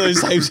you're one of those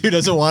types who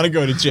doesn't want to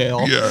go to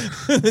jail,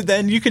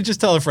 then you can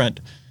just tell a friend.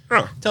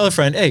 Oh. Tell a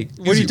friend, hey,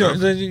 what Easy are you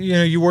doing?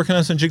 You working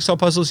on some jigsaw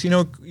puzzles? You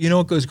know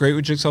what goes great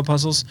with jigsaw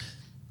puzzles?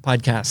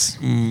 Podcasts.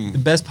 The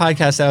best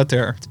podcast out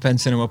there, the Penn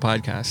Cinema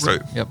Podcast.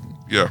 Right. Yep.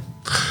 Yeah.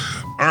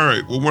 All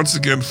right. Well, once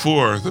again,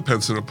 for the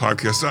Penn Cinema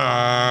Podcast,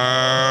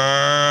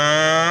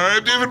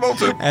 I'm David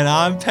Moulton. And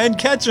I'm Penn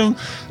Ketchum.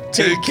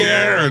 Take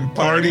care and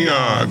party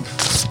on.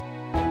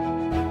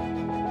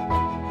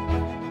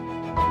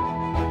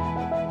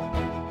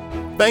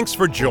 Thanks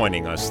for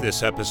joining us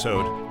this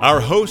episode.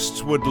 Our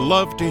hosts would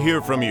love to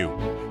hear from you.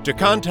 To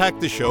contact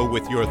the show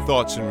with your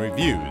thoughts and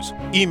reviews,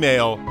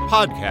 email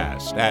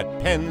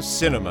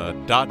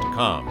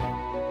podcast@penncinema.com.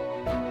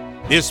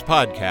 This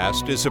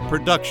podcast is a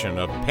production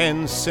of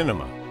Penn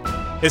Cinema.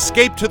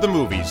 Escape to the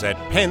movies at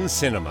Penn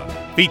Cinema,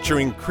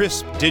 featuring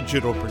crisp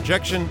digital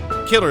projection,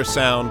 killer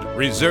sound,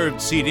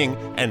 reserved seating,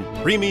 and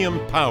premium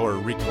power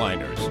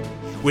recliners.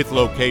 With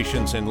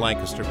locations in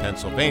Lancaster,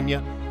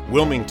 Pennsylvania,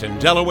 Wilmington,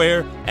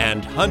 Delaware,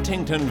 and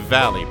Huntington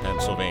Valley,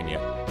 Pennsylvania.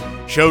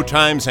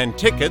 Showtimes and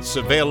tickets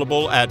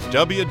available at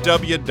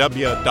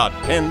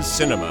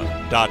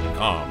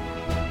www.penncinema.com.